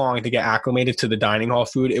so long to get acclimated to the dining hall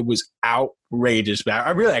food. It was outrageous.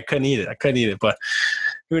 I couldn't eat it. But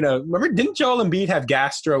who knows? Remember, didn't Joel Embiid have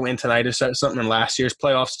gastroenteritis or something in last year's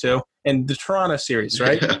playoffs too? In the Toronto series,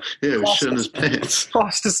 right? Yeah, he was shitting his pants.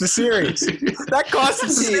 Cost us the series. That cost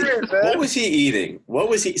us the series, man. What was he eating?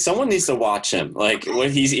 Someone needs to watch him. Like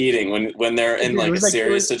what he's eating when they're in a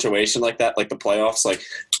serious situation like that, like the playoffs. Like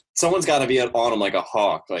someone's got to be on him like a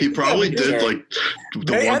hawk. Like, he probably did.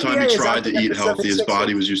 The one time he tried to eat healthy, his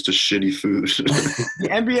body was used to shitty food. The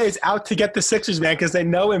NBA is out to get the Sixers, man, because they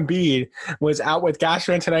know Embiid was out with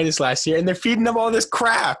gastroenteritis last year, and they're feeding him all this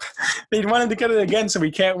crap. They want him to get it again, so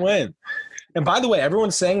we can't win. And by the way,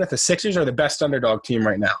 everyone's saying that the Sixers are the best underdog team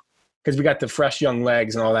right now because we got the fresh young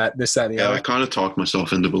legs and all that, this, that, and the other. I kind of talked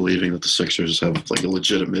myself into believing that the Sixers have a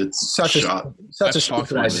legitimate shot. I've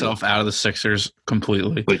talked myself out of the Sixers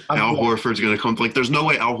completely. Al Horford's going to come. There's no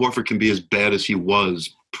way Al Horford can be as bad as he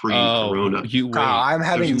was pre-Corona. I'm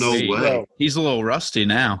having no way. He's a little rusty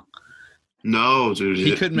now. No, dude.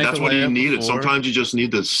 He couldn't make that's what you needed. Before. Sometimes you just need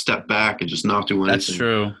to step back and just not do anything. That's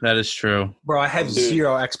true. That is true. Bro, I had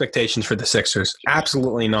zero expectations for the Sixers.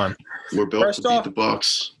 Absolutely none. We're built to beat the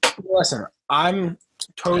Bucks. Listen, I'm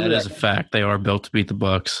totally. That is a fact. They are built to beat the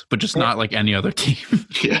Bucks, but just not like any other team.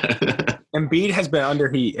 Yeah. Embiid has been under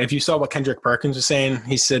heat. If you saw what Kendrick Perkins was saying,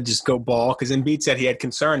 he said just go ball because Embiid said he had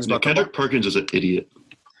concerns about Kendrick Perkins is an idiot.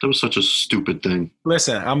 That was such a stupid thing.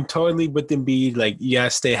 Listen, I'm totally with Embiid.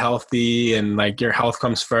 Yes, stay healthy and your health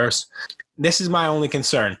comes first. This is my only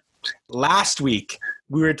concern. Last week,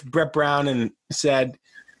 we were at Brett Brown and said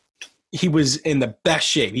he was in the best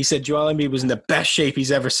shape. He said Joel Embiid was in the best shape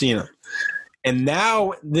he's ever seen him. And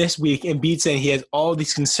now this week, Embiid saying he has all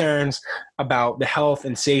these concerns about the health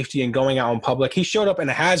and safety and going out in public. He showed up in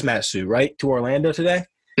a hazmat suit, right, to Orlando today?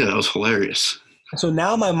 Yeah, that was hilarious. So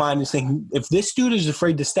now my mind is thinking, if this dude is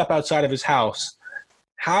afraid to step outside of his house,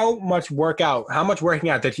 how much working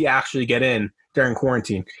out did he actually get in during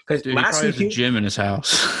quarantine? Because he probably has a gym in his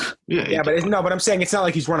house. but I'm saying it's not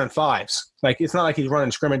like he's running fives. It's not like he's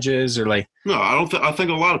running scrimmages or No, I don't. I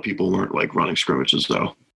think a lot of people weren't running scrimmages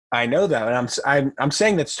though. I know that, and I'm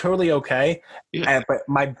saying that's totally okay. Yeah. But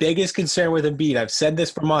my biggest concern with Embiid, I've said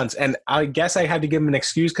this for months, and I guess I had to give him an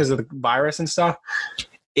excuse because of the virus and stuff.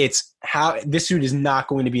 It's how this dude is not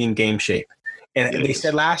going to be in game shape. And they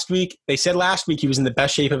said last week he was in the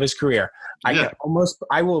best shape of his career.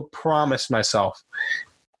 I will promise myself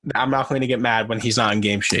that I'm not going to get mad when he's not in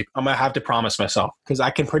game shape. I'm going to have to promise myself because I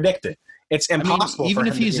can predict it. It's impossible. Even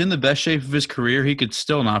if he's in the best shape of his career, he could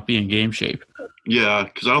still not be in game shape. Yeah,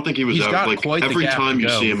 because I don't think he was out. Every time you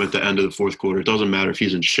see him at the end of the fourth quarter, it doesn't matter if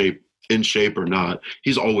he's in shape. in shape or not,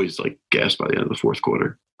 he's always like gassed by the end of the fourth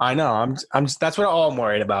quarter. I know. I'm just, that's what I'm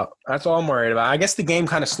worried about. That's all I'm worried about. I guess the game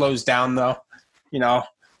kind of slows down though. You know,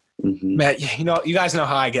 man, you guys know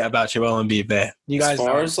how I get about Joel Embiid, man. You guys as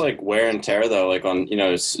far as like wear and tear though, like on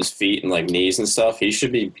his feet and like knees and stuff, he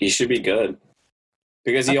should be good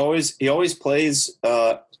because he always plays.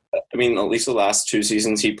 I mean, at least the last 2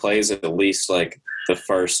 seasons, he plays at least like the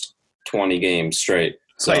first 20 games straight.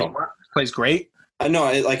 So plays great. I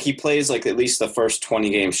know, like he plays like at least the first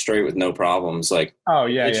 20 games straight with no problems. Like, oh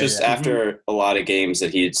yeah, it's just after a lot of games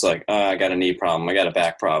that he's like, I got a knee problem, I got a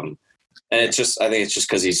back problem, and it's just, I think it's just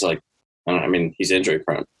because he's like, he's injury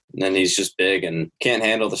prone, and then he's just big and can't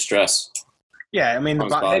handle the stress. Yeah, I mean,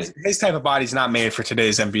 his type of body's not made for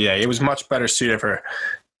today's NBA. It was much better suited for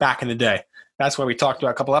back in the day. That's what we talked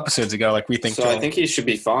about a couple episodes ago. Like we think. So I think he should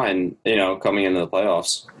be fine. Coming into the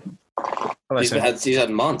playoffs. He's had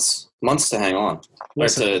months to hang on,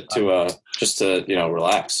 to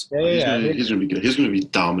relax. Yeah, he's gonna be good. He's gonna be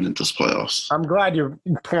dominant this playoffs. I'm glad you're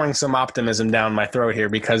pouring some optimism down my throat here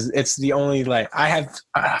because it's the only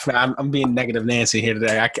I'm being negative Nancy here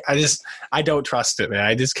today. I don't trust it, man.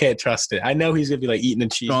 I just can't trust it. I know he's gonna be like eating a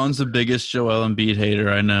cheese. Sean's the biggest Joel Embiid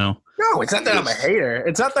hater I know. No, it's not that I'm a hater.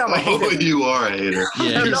 It's not that I'm a hater. Oh, you are a hater.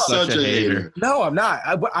 Yeah, you're such a hater. No, I'm not.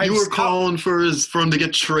 You were calling for him to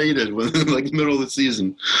get traded when like the middle of the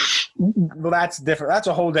season. Well, that's different. That's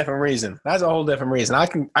a whole different reason.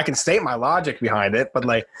 I can state my logic behind it, but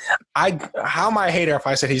like, how am I a hater if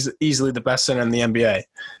I said he's easily the best center in the NBA?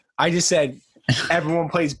 I just said everyone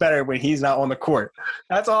plays better when he's not on the court.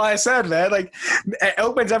 That's all I said, man. Like, it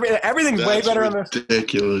opens everything's way better on the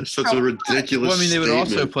ridiculous. That's a ridiculous. Well, I mean, they would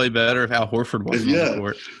also play better if Al Horford wasn't on the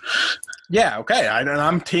court. Yeah, okay.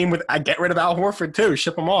 I'm team with. I get rid of Al Horford too.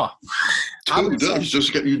 Ship him off. You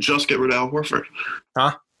just get rid of Al Horford.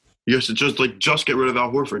 Huh? You have to just get rid of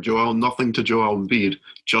Al Horford. Nothing to Joel Embiid.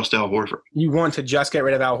 Just Al Horford. You want to just get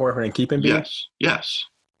rid of Al Horford and keep Embiid? Yes.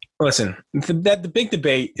 Listen, the big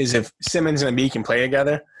debate is if Simmons and Embiid can play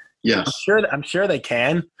together. Yes. I'm sure they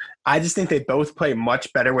can. I just think they both play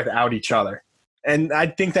much better without each other. And I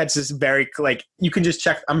think that's just very, like, you can just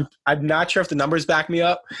check. I'm not sure if the numbers back me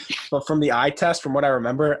up, but from the eye test, from what I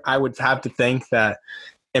remember, I would have to think that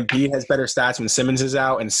Embiid has better stats when Simmons is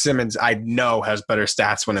out, and Simmons, I know, has better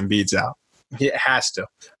stats when Embiid's out. It has to.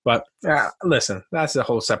 But listen, that's a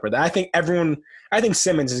whole separate. I think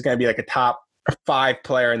Simmons is going to be like a top 5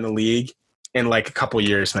 player in the league in like a couple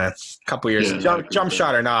years, man. Jump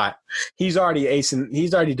shot or not, he's already acing.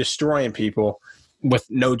 He's already destroying people with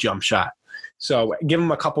no jump shot. So give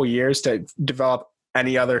him a couple years to develop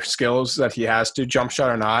any other skills that he has to, jump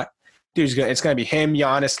shot or not. Dude, it's going to be him,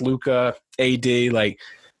 Giannis, Luka, AD. Like,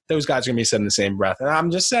 those guys are going to be said in the same breath. And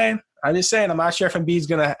I'm just saying. I'm not sure if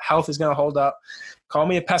Embiid's health is going to hold up. Call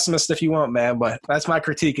me a pessimist if you want, man, but that's my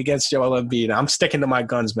critique against Joel Embiid. I'm sticking to my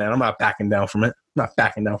guns, man. I'm not backing down from it. I'm not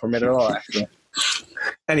backing down from it at all, actually.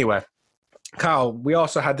 Anyway, Kyle, we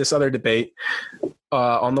also had this other debate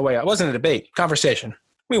on the way. It wasn't a debate, conversation.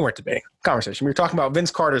 We weren't debating, conversation. We were talking about Vince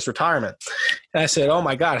Carter's retirement. And I said, oh,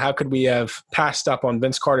 my God, how could we have passed up on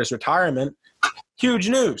Vince Carter's retirement? Huge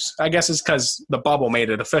news. I guess it's because the bubble made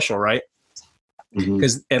it official, right?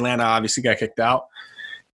 Because Atlanta obviously got kicked out.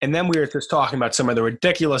 And then we were just talking about some of the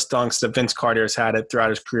ridiculous dunks that Vince Carter has had throughout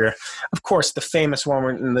his career. Of course, the famous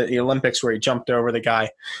one in the Olympics where he jumped over the guy.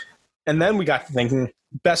 And then we got to thinking,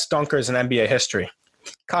 best dunkers in NBA history.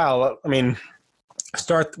 Kyle, I mean,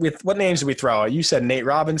 start with what names did we throw out? You said Nate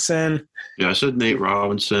Robinson. Yeah, I said Nate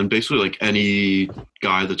Robinson. Basically, like any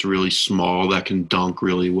guy that's really small that can dunk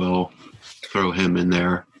really well, throw him in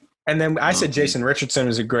there. And then I said Jason Richardson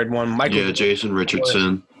was a good one. Jason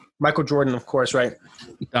Richardson. Michael Jordan, of course, right?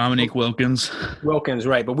 Dominique Wilkins,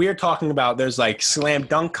 right. But we are talking about there's like slam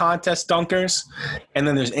dunk contest dunkers, and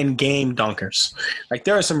then there's in-game dunkers. Like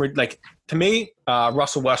there are some, like to me,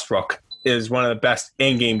 Russell Westbrook is one of the best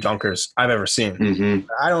in-game dunkers I've ever seen. Mm-hmm.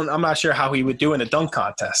 I'm not sure how he would do in a dunk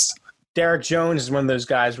contest. Derek Jones is one of those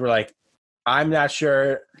guys where like, I'm not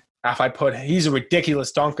sure if he's a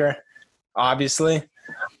ridiculous dunker, obviously,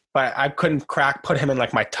 but I couldn't put him in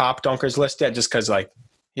like my top dunkers list yet just because like,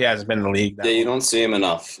 he hasn't been in the league. Yeah, you don't see him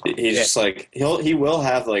enough. He's just like he will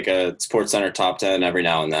have like a SportsCenter top 10 every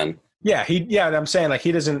now and then. Yeah, I'm saying like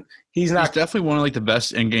he's not. He's definitely one of like the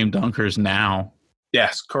best in-game dunkers now.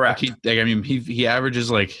 Yes, correct. He averages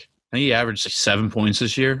like I think he averaged like 7 points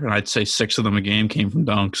this year, and I'd say 6 of them a game came from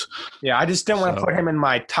dunks. Yeah, I just didn't want to put him in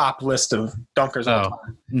my top list of dunkers all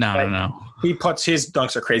time. No. His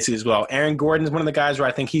dunks are crazy as well. Aaron Gordon's one of the guys where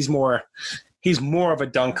I think he's more of a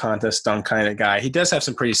dunk contest dunk kind of guy. He does have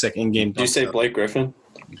some pretty sick in-game dunks. Did you say Blake Griffin?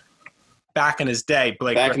 back in his day,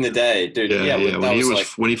 Blake. Back in the day, dude. Yeah.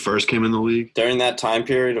 When he first came in the league. During that time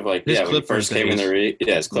period of when he first came in the league.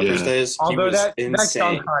 Yeah, his Clippers days. Although that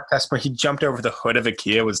dunk contest where he jumped over the hood of a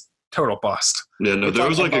Kia was total bust. Yeah, no, there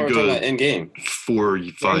was like a good in-game 4 or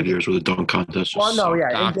 5 years with a dunk contest. Well, no, yeah.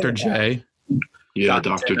 Dr. J. Yeah,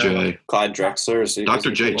 Dr. J. Clyde Drexler.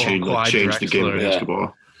 Dr. J changed the game of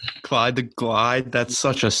basketball. Clyde the Glide. That's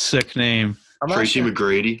such a sick name. Tracy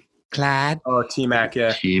McGrady. Clyde. Oh, T-Mac,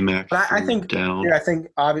 yeah. T-Mac. But I think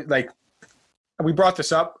we brought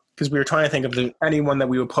this up because we were trying to think of anyone that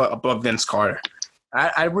we would put above Vince Carter.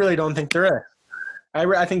 I really don't think there is.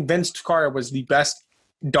 I think Vince Carter was the best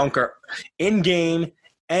dunker in game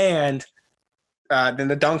and in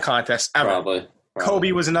the dunk contest ever. Probably.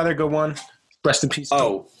 Kobe was another good one. Rest in peace.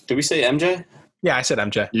 Oh, did we say MJ? Yeah, I said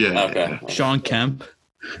MJ. Yeah. Okay. Sean Kemp.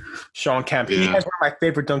 Yeah. He has one of my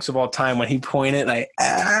favorite dunks of all time when he pointed. That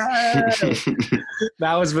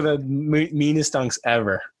was one of the meanest dunks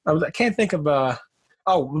ever. I can't think of.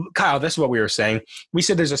 Kyle, this is what we were saying. We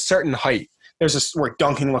said there's a certain height. Where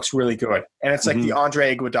dunking looks really good, and it's like the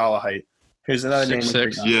Andre Iguodala height. Here's another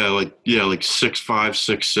 6'6". Yeah, like 6'5",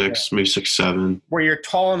 6'6", maybe 6'7". Where you're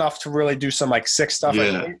tall enough to really do some sick stuff.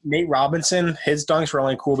 Yeah. Like Nate Robinson, his dunks were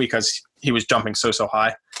only cool because he was jumping so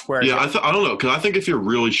high. Whereas I don't know, because I think if you're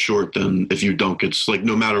really short, then if you dunk, it's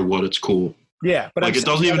no matter what, it's cool. Yeah, but it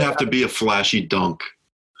doesn't even have to be a flashy dunk.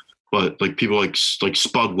 But people like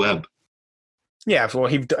Spud Webb. Yeah, well,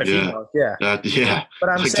 he dunked, yeah. But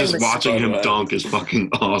I'm saying just watching him dunk is fucking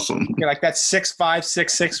awesome. Yeah, that 6'5",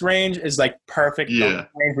 6'6" range is perfect. Yeah,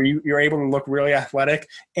 range where you're able to look really athletic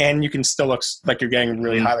and you can still look like you're getting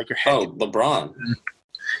really high, like your head. Oh,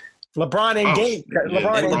 LeBron in game.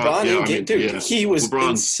 LeBron in game, dude. He was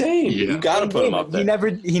insane. Yeah. You got to put him up there. He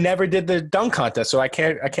never did the dunk contest, so I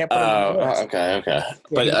can't put him on the list. Okay.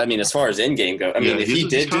 But as far as in game go, if he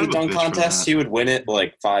did do dunk contest, he would win it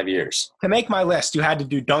 5 years. To make my list, you had to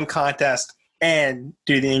do dunk contest and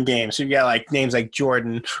do the in game. So you got names like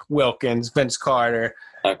Jordan, Wilkins, Vince Carter,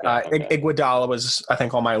 Iguodala was I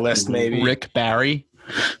think on my list maybe. Rick Barry.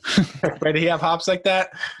 Did he have hops like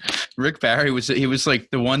that? Rick Barry was the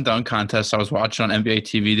one dunk contest I was watching on NBA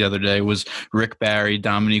TV the other day was Rick Barry,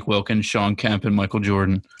 Dominique Wilkins, Sean Kemp, and Michael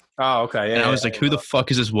Jordan. Oh, okay. Yeah, and I was who the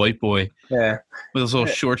fuck is this white boy? Yeah. With those little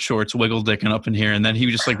short shorts wiggle dicking up in here. And then he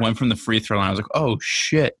just went from the free throw line. I was like, oh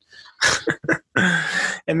shit.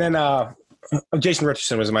 And then Jason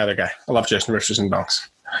Richardson was my other guy. I love Jason Richardson dunks.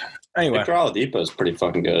 Anyway. Victor Oladipo is pretty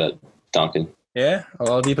fucking good at dunking. Yeah,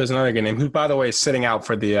 Oladipo is another good name. Who, by the way, is sitting out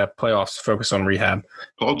for the playoffs to focus on rehab.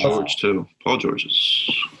 Paul George too. Paul George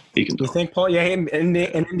he can. You think Paul? Yeah, in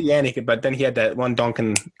Indiana, he could, but then he had that one dunk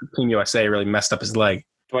in Team USA really messed up his leg.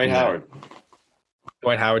 Dwight Howard.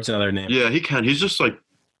 Dwight Howard's another name. Yeah, he can. He's just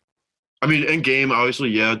in game, obviously,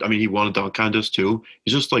 yeah. He won a dunk contest too.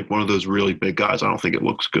 He's just one of those really big guys. I don't think it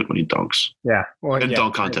looks good when he dunks. Yeah,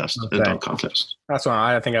 dunk contest. Dunk contest. That's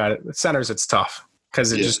why I think centers. It's tough.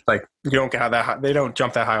 Because it's just you don't get that high. They don't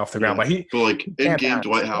jump that high off the ground. But in game,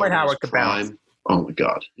 Dwight Howard could bounce. Oh my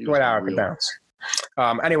God, Dwight Howard could bounce.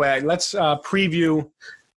 Anyway, let's preview.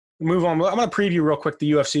 Move on. I'm going to preview real quick the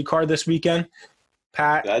UFC card this weekend.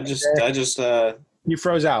 Pat, you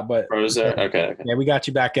froze out, but froze there. Okay. Yeah, we got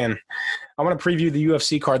you back in. I want to preview the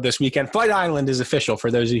UFC card this weekend. Fight Island is official. For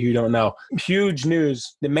those of you who don't know, huge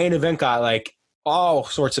news. The main event got all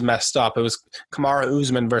sorts of messed up. It was Kamaru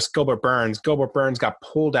Usman versus Gilbert Burns. Gilbert Burns got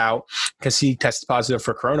pulled out because he tested positive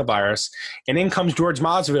for coronavirus. And in comes George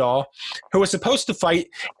Masvidal, who was supposed to fight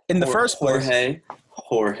in the first place.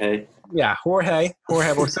 Jorge. Yeah, Jorge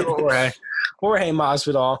Masvidal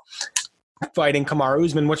fighting Kamaru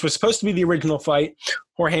Usman, which was supposed to be the original fight.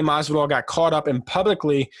 Jorge Masvidal got caught up and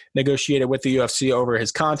publicly negotiated with the UFC over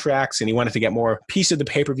his contracts, and he wanted to get more piece of the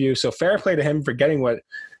pay-per-view. So fair play to him for getting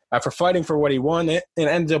for fighting for what he wanted, and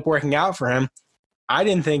it ended up working out for him. I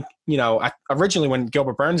didn't think, originally when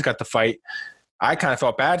Gilbert Burns got the fight, I kind of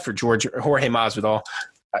felt bad for Jorge Masvidal.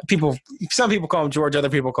 Some people call him George, other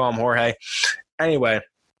people call him Jorge. Anyway.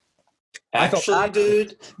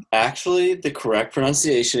 Actually, the correct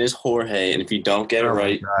pronunciation is Jorge, and if you don't get it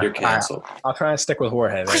right, you're canceled. I'll try and stick with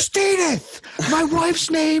Jorge. Christina! My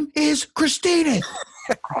wife's name is Christina.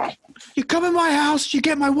 You come in my house, you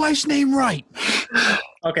get my wife's name right.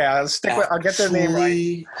 Okay, I'll get their name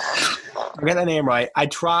right. I'll get the name right. I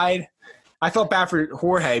tried. I felt bad for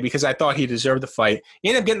Jorge because I thought he deserved the fight. He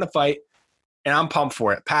ended up getting the fight. and I'm pumped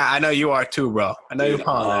for it. Pat, I know you are too, bro. I know you're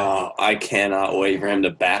pumped. Oh, I cannot wait for him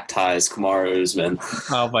to baptize Kamaru Usman.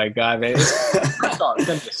 Oh my God, man! It's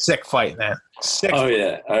been a sick fight, man. Sick. Oh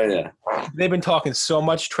yeah. They've been talking so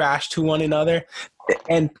much trash to one another,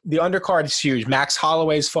 and the undercard is huge. Max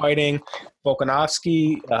Holloway's fighting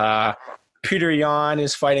Volkanovski. Peter Yan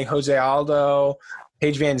is fighting Jose Aldo.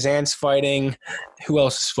 Paige Van Zandt's fighting. Who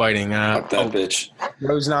else is fighting? Fuck that bitch.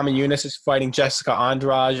 Rose Namajunas is fighting Jessica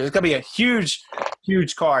Andrade. It's gonna be a huge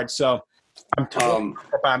card. So I'm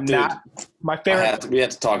dude, not my favorite. We have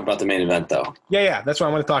to talk about the main event, though. Yeah, that's what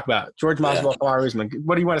I want to talk about. George Masvidal, Kamaru Usman.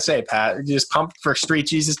 What do you want to say, Pat? You just pumped for Street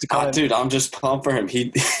Jesus to come in? Dude, I'm just pumped for him.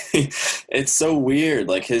 It's so weird.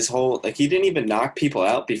 Like his whole, he didn't even knock people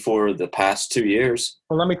out before the past 2 years.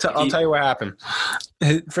 Well, I'll tell you what happened.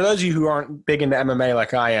 For those of you who aren't big into MMA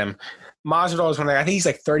like I am, Masvidal is I think he's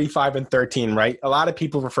like 35-13, right? A lot of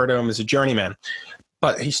people refer to him as a journeyman.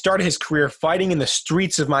 But he started his career fighting in the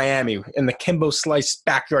streets of Miami in the Kimbo Slice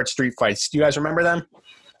backyard street fights. Do you guys remember them?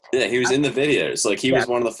 Yeah, he was in the videos. Like, he was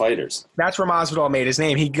one of the fighters. That's where Masvidal made his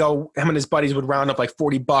name. Him and his buddies would round up like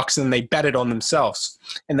 $40 and they bet it on themselves.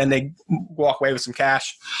 And then they walk away with some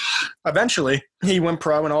cash. Eventually, he went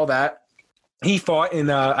pro and all that. He fought in,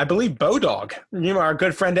 I believe, Bodog. You know, our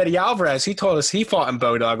good friend Eddie Alvarez, he told us he fought in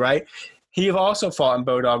Bodog, right? He also fought in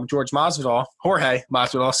Bodog, Jorge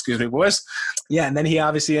Masvidal, excuse me, boys. Yeah, and then he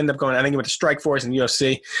obviously ended up going, I think he went to Strikeforce and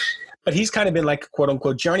UFC. But he's kind of been like a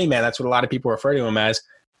quote-unquote journeyman. That's what a lot of people refer to him as.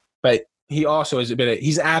 But he also is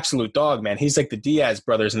he's an absolute dog, man. He's like the Diaz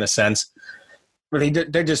brothers in a sense. But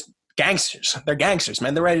they're just gangsters. They're gangsters,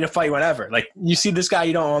 man. They're ready to fight whenever. Like, you see this guy,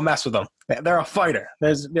 you don't want to mess with them. They're a fighter.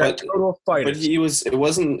 They're a total fighter. But it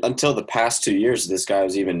wasn't until the past 2 years this guy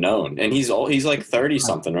was even known. And he's like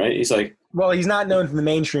 30-something, right? He's like... Well, he's not known to the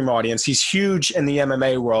mainstream audience. He's huge in the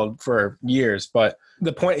MMA world for years. But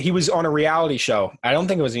the point, he was on a reality show. I don't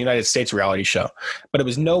think it was a United States reality show. But it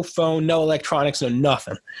was no phone, no electronics, no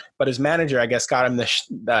nothing. But his manager, I guess, got him this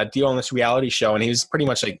deal on this reality show. And he was pretty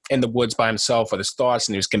much like in the woods by himself with his thoughts.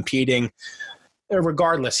 And he was competing.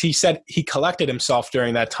 Regardless, he said he collected himself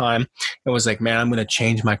during that time and was like, man, I'm going to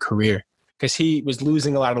change my career. Because he was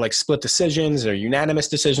losing a lot of like split decisions or unanimous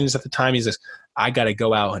decisions at the time. He says, I got to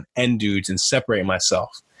go out and end dudes and separate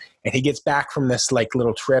myself. And he gets back from this like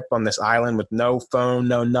little trip on this island with no phone,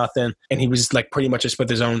 no nothing. And he was like pretty much just with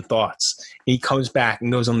his own thoughts. And he comes back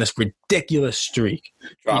and goes on this ridiculous streak.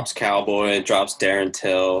 Drops Cowboy, drops Darren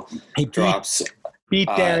Till. He drops... Beat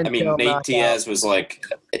Darren Till. Nate Diaz was like,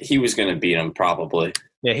 he was going to beat him probably.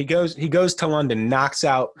 Yeah, he goes to London, knocks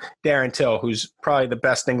out Darren Till, who's probably the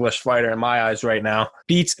best English fighter in my eyes right now.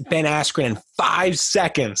 Beats Ben Askren in 5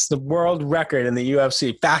 seconds, the world record in the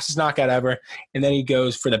UFC, fastest knockout ever. And then he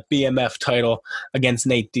goes for the BMF title against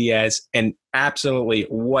Nate Diaz and absolutely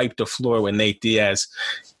wiped the floor with Nate Diaz.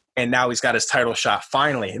 And now he's got his title shot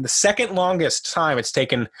finally. The second longest time it's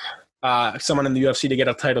taken someone in the UFC to get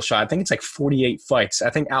a title shot. I think it's like 48 fights. I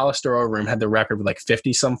think Alistair Overeem had the record with like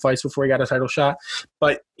 50-some fights before he got a title shot.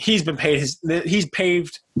 But he's been paid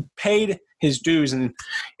his dues in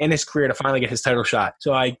his career to finally get his title shot.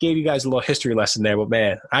 So I gave you guys a little history lesson there, but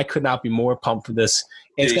man, I could not be more pumped for this.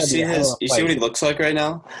 Dude, you see what he looks like right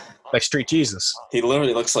now? Like Street Jesus. He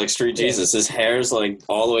literally looks like Street Jesus. His hair's like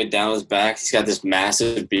all the way down his back. He's got this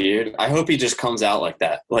massive beard. I hope he just comes out like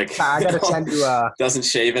that. Like, I gotta send you doesn't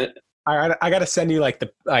shave it. I got to send you like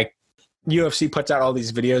UFC puts out all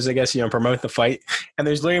these videos, I guess, promote the fight. And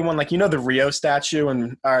there's literally one, like, the Rio statue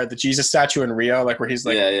or the Jesus statue in Rio, like where he's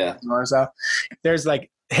like, yeah. There's like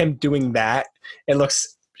him doing that.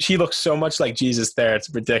 She looks so much like Jesus there. It's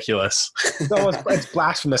ridiculous. It's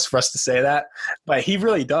blasphemous for us to say that, but he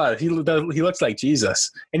really does. He looks like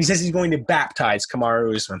Jesus. And he says he's going to baptize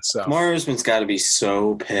Kamaru Usman. So Kamaru Usman's got to be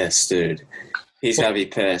so pissed, dude. He's got to be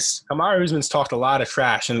pissed. Kamaru Usman's talked a lot of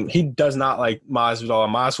trash, and he does not like Masvidal,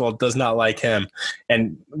 and Masvidal does not like him.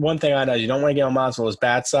 And one thing I know, you don't want to get on Masvidal's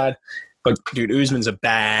bad side, but, dude, Usman's a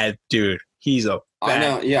bad dude. He's a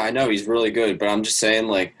bad I know he's really good, but I'm just saying,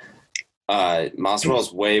 like,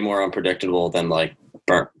 Masvidal's way more unpredictable than, like,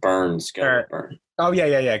 Burns. Oh,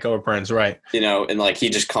 yeah, go with Burns, right. And, like, he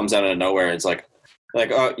just comes out of nowhere. It's like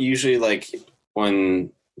usually, like,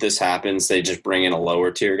 when this happens, they just bring in a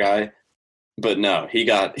lower-tier guy. But no, he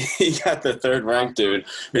got the third ranked dude,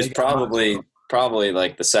 who's probably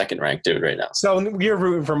like the second ranked dude right now. So you're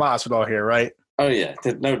rooting for Masvidal here, right? Oh yeah,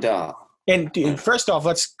 no doubt. And dude, first off,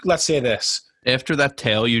 let's say this. After that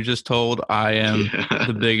tale you just told, I am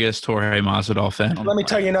the biggest Jorge Masvidal fan. Let me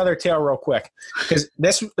tell you another tale real quick, because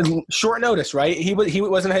this short notice, right? He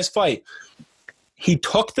wasn't his fight. He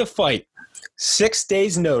took the fight 6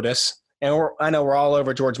 days notice and I know we're all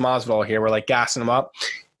over George Masvidal here. We're like gassing him up.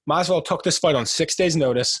 Masvidal took this fight on 6 days'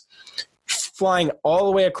 notice, flying all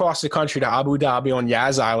the way across the country to Abu Dhabi on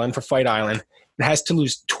Yas Island for Fight Island, and has to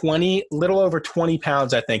lose little over 20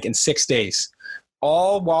 pounds, I think, in 6 days,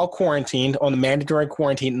 all while quarantined on the mandatory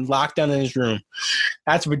quarantine and locked down in his room.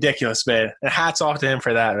 That's ridiculous, man. And hats off to him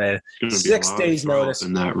for that, man. 6 days notice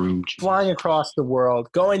in that room, flying across the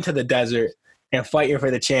world, going to the desert, and fighting for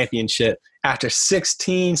the championship after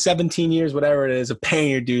 16, 17 years, whatever it is, of paying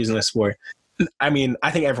your dues in the sport. I mean,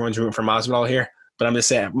 I think everyone's rooting for Masvidal here, but I'm just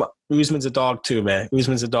saying, Usman's a dog too, man.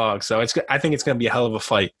 Usman's a dog. So I think it's going to be a hell of a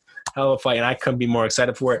fight. And I couldn't be more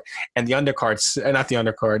excited for it. And the undercards, not the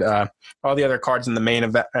undercard, all the other cards in the main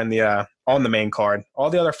event and on the main card, all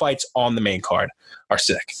the other fights on the main card are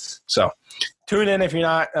sick. So tune in if you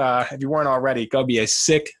weren't already. Go be a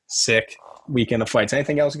sick weekend of fights.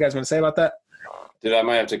 Anything else you guys want to say about that? Dude, I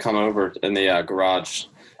might have to come over in the garage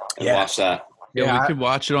and watch that. Yeah, we could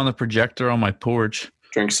watch it on the projector on my porch.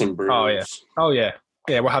 Drink some brews. Oh yeah.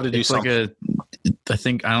 Yeah, we'll have to do something. I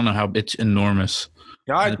don't know how it's enormous.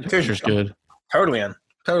 Yeah, the picture's good. Totally in.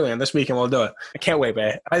 This weekend we'll do it. I can't wait,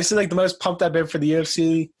 man. I just like the most pumped I've been for the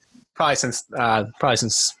UFC probably since the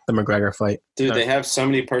McGregor fight. Dude, they have so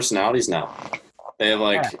many personalities now. They have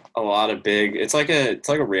a lot of big. It's like a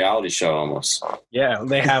reality show almost. Yeah,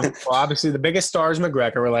 they have obviously the biggest stars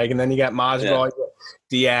McGregor, and then you got Masvidal,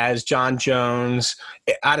 Diaz, John Jones,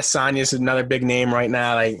 Adesanya is another big name right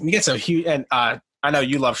now. Like you get some huge, and I know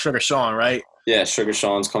you love Sugar Sean, right? Yeah, Sugar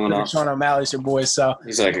Sean's coming up. Sean O'Malley's your boy, so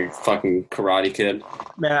he's like a fucking karate kid.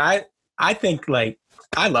 Man, I think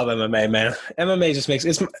I love MMA, man. MMA just makes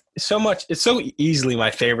it's so easily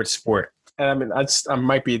my favorite sport, and I mean I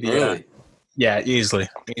might be the really? Yeah, easily.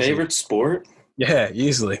 Favorite sport? Yeah,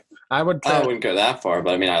 easily. I wouldn't go that far,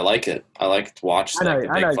 but I mean, I like it. I like to watch the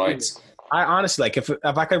big fights. I honestly if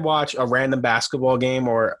I could watch a random basketball game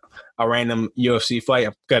or a random UFC fight,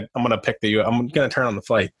 I'm gonna pick I'm gonna turn on the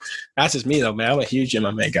fight. That's just me though, man. I'm a huge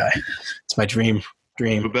MMA guy. It's my dream.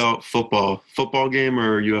 What about football game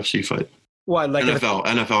or UFC fight? What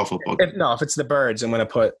NFL football game? If it's the Birds, I'm gonna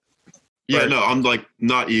put. Yeah, no, I'm like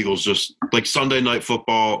not Eagles, just like Sunday Night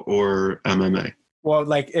Football or MMA. Well,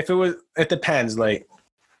 if it depends,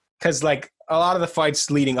 because a lot of the fights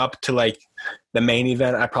leading up to the main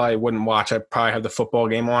event, I probably wouldn't watch. I'd probably have the football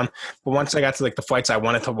game on. But once I got to the fights I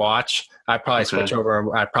wanted to watch, I'd probably switch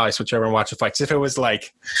over. I'd probably switch over and watch the fights. If it was a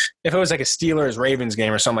Steelers Ravens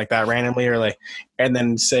game or something like that randomly, or and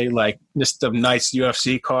then say just a nice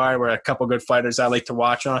UFC card where a couple good fighters I like to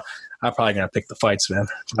watch on, I'm probably gonna pick the fights, man.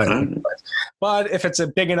 But if it's a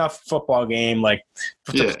big enough football game, the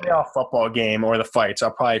playoff football game or the fights,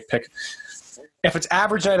 I'll probably pick. If it's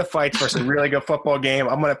average night of fights versus a really good football game,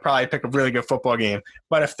 I'm going to probably pick a really good football game.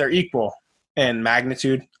 But if they're equal in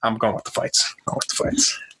magnitude, I'm going with the fights.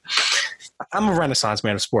 I'm a renaissance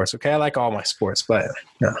man of sports, okay? I like all my sports, but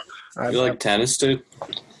no. You like tennis, dude?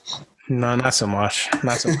 No, not so much.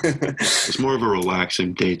 It's more of a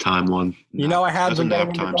relaxing daytime one. I have been getting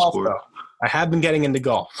into golf, though. I have been getting into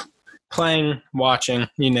golf. Playing, watching,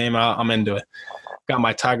 you name it, I'm into it. Got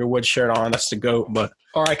my Tiger Woods shirt on. That's the GOAT, but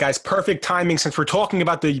all right, guys, perfect timing since we're talking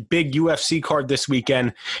about the big UFC card this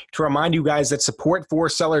weekend to remind you guys that support for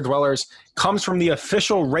Cellar Dwellers comes from the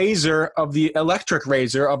official razor of the electric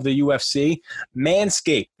razor of the UFC,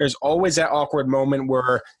 Manscaped. There's always that awkward moment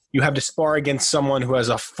where you have to spar against someone who has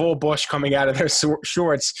a full bush coming out of their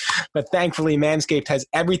shorts. But thankfully, Manscaped has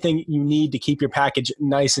everything you need to keep your package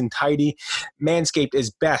nice and tidy. Manscaped is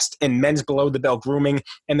best in men's below-the-belt grooming,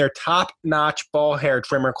 and their top-notch ball hair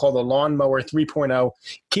trimmer called the Lawnmower 3.0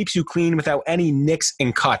 keeps you clean without any nicks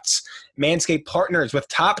and cuts. Manscaped partners with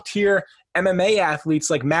top-tier MMA athletes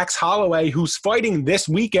like Max Holloway, who's fighting this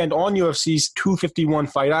weekend on UFC's 251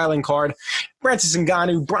 Fight Island card, Francis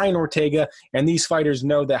Ngannou, Brian Ortega, and these fighters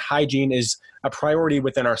know that hygiene is a priority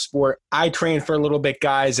within our sport. I trained for a little bit,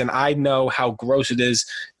 guys, and I know how gross it is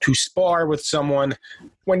to spar with someone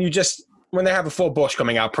when they have a full bush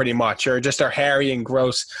coming out pretty much, or just are hairy and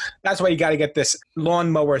gross. That's why you got to get this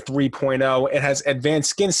Lawnmower 3.0. It has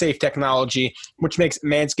advanced skin-safe technology, which makes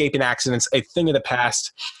manscaping accidents a thing of the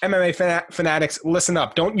past. MMA fanatics, listen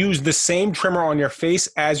up. Don't use the same trimmer on your face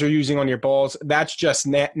as you're using on your balls. That's just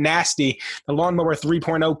nasty. The Lawnmower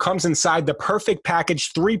 3.0 comes inside the Perfect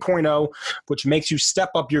Package 3.0, which makes you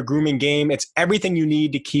step up your grooming game. It's everything you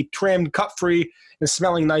need to keep trimmed, cut-free, and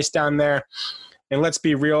smelling nice down there. And let's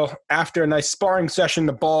be real, after a nice sparring session,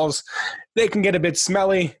 the balls, they can get a bit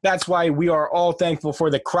smelly. That's why we are all thankful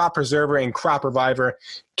for the Crop Preserver and Crop Reviver.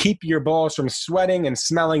 Keep your balls from sweating and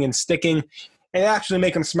smelling and sticking. and actually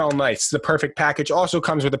make them smell nice. The perfect package also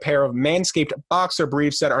comes with a pair of Manscaped boxer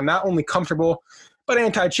briefs that are not only comfortable, but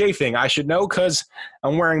anti-chafing. I should know because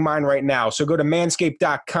I'm wearing mine right now. So go to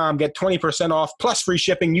manscaped.com, get 20% off plus free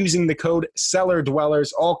shipping using the code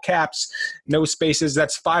SellerDwellers, all caps, no spaces.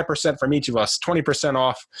 That's 5% from each of us, 20%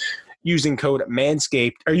 off using code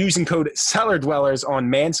Manscaped or using code SellerDwellers on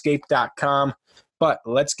manscaped.com. But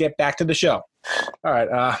let's get back to the show. All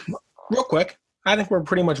right, real quick. I think we're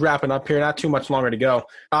pretty much wrapping up here. Not too much longer to go.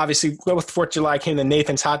 Obviously, with 4th of July came the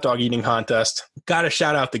Nathan's hot dog eating contest. Got to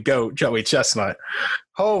shout out the GOAT, Joey Chestnut.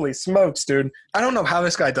 Holy smokes, dude. I don't know how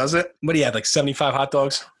this guy does it, but he had like 75 hot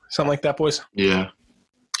dogs, something like that, boys. Yeah.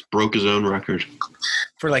 Broke his own record.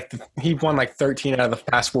 For he won like 13 out of the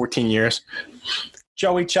past 14 years.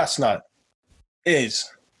 Joey Chestnut is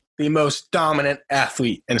the most dominant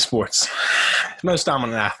athlete in sports. Most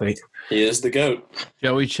dominant athlete. He is the GOAT.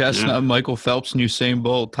 Joey Chestnut, Michael Phelps, and Usain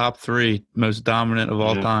Bolt, top 3, most dominant of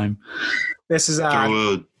all time. This is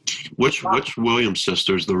which Williams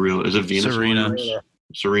sister is the real? Is it Venus Serena. Williams?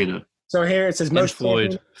 Serena. So here it says most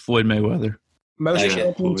Floyd Mayweather. Most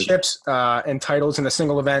championships and titles in a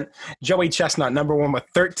single event. Joey Chestnut, number 1 with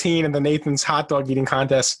 13 in the Nathan's hot dog eating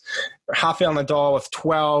contest. Rafael Nadal with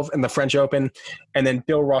 12 in the French Open. And then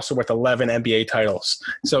Bill Russell with 11 NBA titles.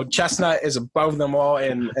 So Chestnut is above them all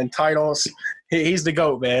in titles. He's the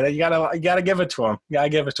GOAT, man. You gotta give it to him.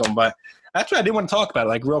 But that's what I do want to talk about,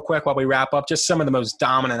 like real quick while we wrap up, just some of the most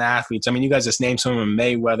dominant athletes. I mean, you guys just named some of them.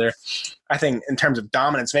 Mayweather. I think in terms of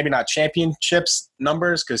dominance, maybe not championships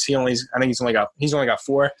numbers because he's only got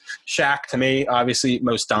 4. Shaq, to me, obviously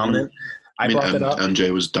most dominant. I brought it up.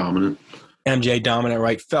 MJ was dominant. MJ dominant,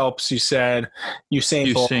 right? Phelps, you said.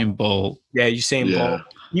 Usain Bolt. Yeah, Usain Bolt.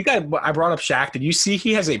 You guys, I brought up Shaq. Did you see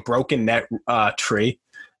he has a broken net tree?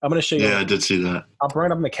 I'm going to show you. Yeah, I did see that. I'll bring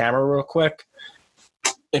it up on the camera real quick.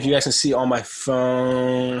 If you guys can see on my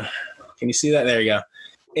phone, can you see that? There you go.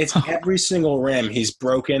 It's every single rim he's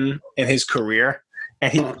broken in his career,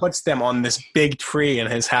 and he puts them on this big tree in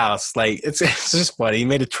his house. Like it's just funny. He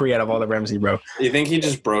made a tree out of all the rims he broke. You think he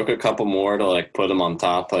just broke a couple more to like put them on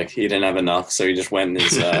top? Like he didn't have enough, so he just went in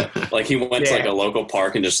his like he went to like a local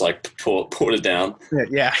park and just like pulled it down.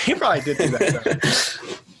 Yeah, he probably did do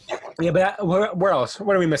that. Yeah, but where else?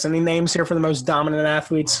 What are we missing? Any names here for the most dominant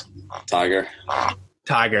athletes? Tiger,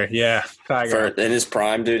 yeah. Tiger. In his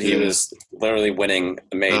prime, dude, he was literally winning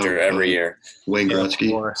a major every year. Wayne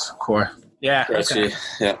Gretzky. Of course. Yeah. Gretzky, okay.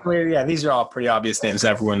 yeah. I mean, yeah, these are all pretty obvious names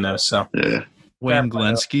everyone knows. So. Yeah. Wayne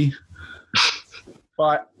Gretzky.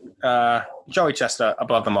 But Joey Chestnut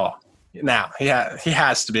above them all. Now he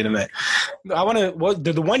has to be the man. I want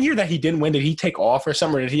to. The 1 year that he didn't win, did he take off or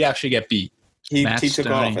something, or did he actually get beat? He took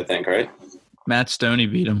off, I think, right? Matt Stoney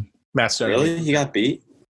beat him. Matt Stoney. Really? He got beat?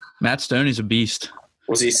 Matt Stoney's a beast.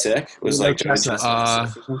 Was he sick? Was like Joey Chestnut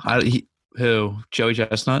sick? Who? Joey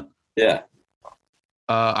Chestnut? Yeah.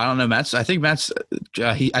 Uh, I don't know. I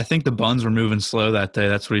think the buns were moving slow that day.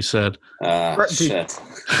 That's what he said. Shit.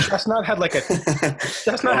 Chestnut had like a.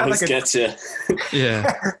 Chestnut had like a. Gets you.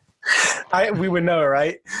 Yeah. We would know,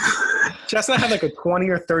 right? Chestnut had like a 20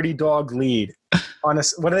 or 30 dog lead on a.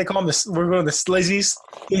 What do they call them? We're going to the Slizzies.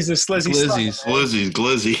 He's the Slizzy.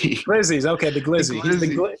 Glizzies. Okay, the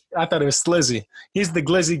Glizzy. I thought it was Slizzy. He's the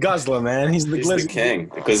Glizzy Guzzler, man. He's the Glizzy King.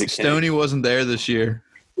 The Glizzy King. Stoney wasn't there this year.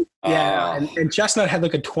 Yeah, and Chestnut had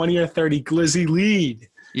like a 20 or 30 Glizzy lead.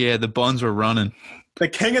 Yeah, the buns were running. The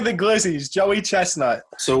king of the Glizzies, Joey Chestnut.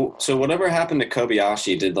 So whatever happened to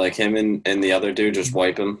Kobayashi? Did like him and the other dude just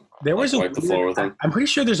wipe him? There was wipe the floor with him. I'm pretty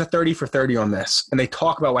sure there's a 30 for 30 on this, and they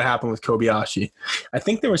talk about what happened with Kobayashi. I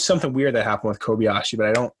think there was something weird that happened with Kobayashi, but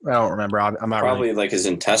I don't remember. I'm not probably really. Like his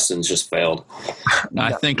intestines just failed.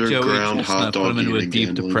 I think Joey Chestnut put him into a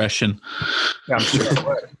deep depression. Yeah, I'm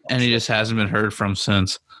sure. And he just hasn't been heard from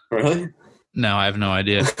since. Really? No, I have no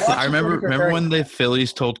idea. I remember when the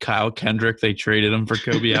Phillies told Kyle Kendrick they traded him for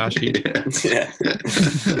Kobayashi. Yeah.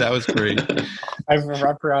 That was great. I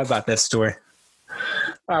forgot about this story.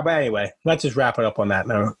 But anyway, let's just wrap it up on that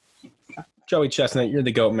note. Joey Chestnut, you're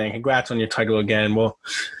the GOAT, man. Congrats on your title again.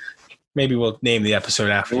 Maybe we'll name the episode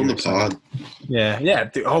after you. On the pod. Yeah.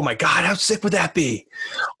 Dude, oh my God, how sick would that be?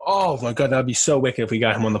 Oh my God, that'd be so wicked if we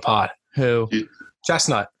got him on the pod. Who?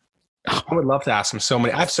 Chestnut. I would love to ask him I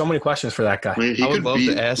have so many questions for that guy. I would love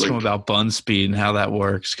to ask him about bun speed and how that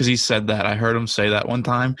works because he said that. I heard him say that one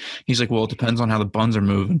time. He's like, well, it depends on how the buns are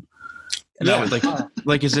moving. And I was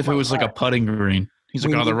like as if it was like a putting green. He's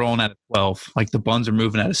like, they're rolling at 12. Like the buns are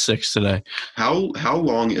moving at 6 today. How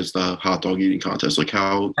long is the hot dog eating contest? Like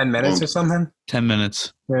how 10 minutes long? or something? 10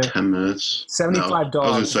 minutes. Yeah. 10 minutes. 75 dogs.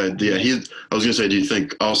 I was gonna say, yeah. I was gonna say, do you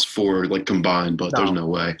think us four like combined? But there's no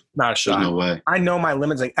way. Not a shot. There's no way. I know my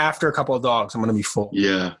limits. Like after a couple of dogs, I'm gonna be full.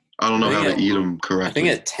 Yeah, I don't know how to eat them correctly. I think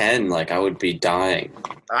at 10, like I would be dying.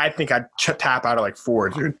 I think I'd tap out at like 4,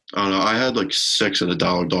 dude. I don't know. I had like 6 at a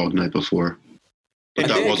 $1 dog night before, but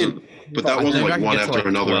that wasn't. But that wasn't like one after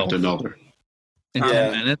another after another. In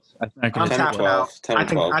 10 minutes, I think I I'm could tapping out. I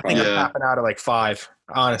think I'm tapping out at like 5.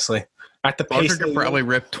 Honestly, at the pace, could probably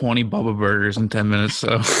rip 20 Bubba burgers in 10 minutes.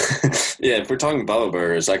 So yeah, if we're talking Bubba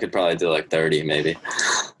burgers, I could probably do like 30 maybe.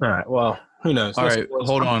 All right. Well, who knows? All right,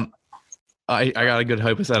 hold on. I got a good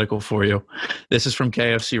hypothetical for you. This is from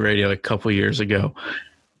KFC Radio a couple years ago.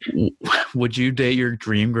 Would you date your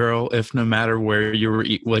dream girl if no matter where you were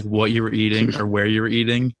like what you were eating or where you were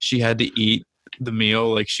eating, she had to eat the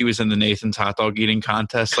meal like she was in the Nathan's hot dog eating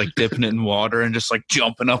contest, like dipping it in water and just like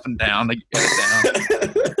jumping up and down to get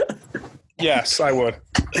it down? Yes, I would.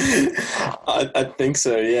 I think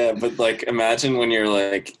so, yeah. But like, imagine when you're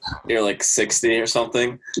like 60 or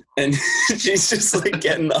something, and she's just like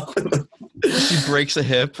getting up. She breaks a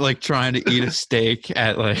hip like trying to eat a steak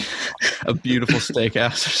at like a beautiful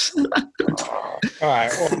steakhouse. All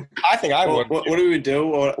right. Well, I think I would. What do we do?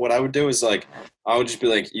 What I would do is like, I would just be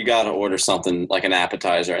like, you got to order something like an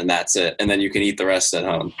appetizer, and that's it, and then you can eat the rest at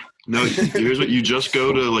home. No, here's what you just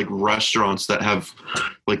go to like restaurants that have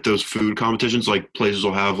like those food competitions. Like places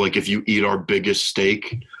will have like if you eat our biggest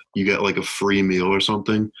steak, you get like a free meal or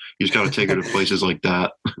something. You just got to take her to places like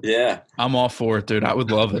that. Yeah, I'm all for it, dude. I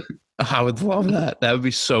would love it. I would love that. That would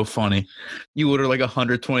be so funny. You order like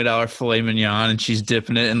 $120 filet mignon, and she's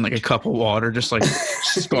dipping it in like a cup of water, just like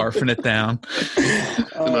scarfing it down.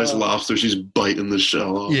 A nice lobster. She's biting the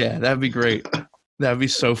shell off. Yeah, that'd be great. That'd be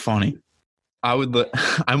so funny.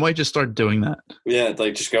 I might just start doing that. Yeah,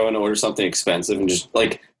 like just go and order something expensive and just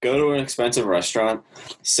like go to an expensive restaurant,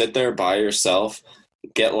 sit there by yourself,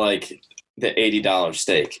 get like the $80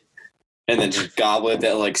 steak, and then just gobble it.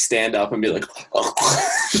 That like stand up and be like, oh.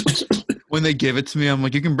 When they give it to me, I'm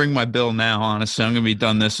like, you can bring my bill now. Honestly, I'm gonna be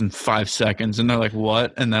done this in 5 seconds. And they're like,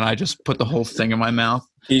 what? And then I just put the whole thing in my mouth.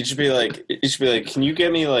 You should be like, can you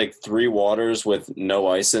get me like 3 waters with no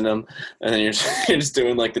ice in them? And then you're just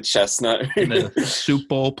doing like the chestnut. And a soup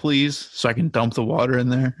bowl, please, so I can dump the water in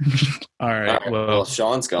there. All right. Well,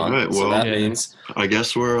 Sean's gone. All right, so that means I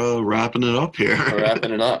guess we're wrapping it up here. We're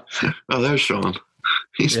wrapping it up. Oh, there's Sean.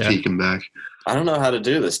 He's peeking back. I don't know how to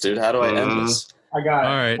do this, dude. How do I end this? I got it.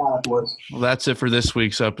 All right. Well, that's it for this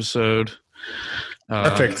week's episode.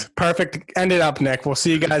 Perfect. End it up, Nick. We'll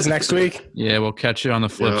see you guys next week. Yeah, we'll catch you on the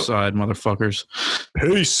flip side, motherfuckers.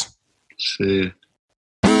 Peace. See ya.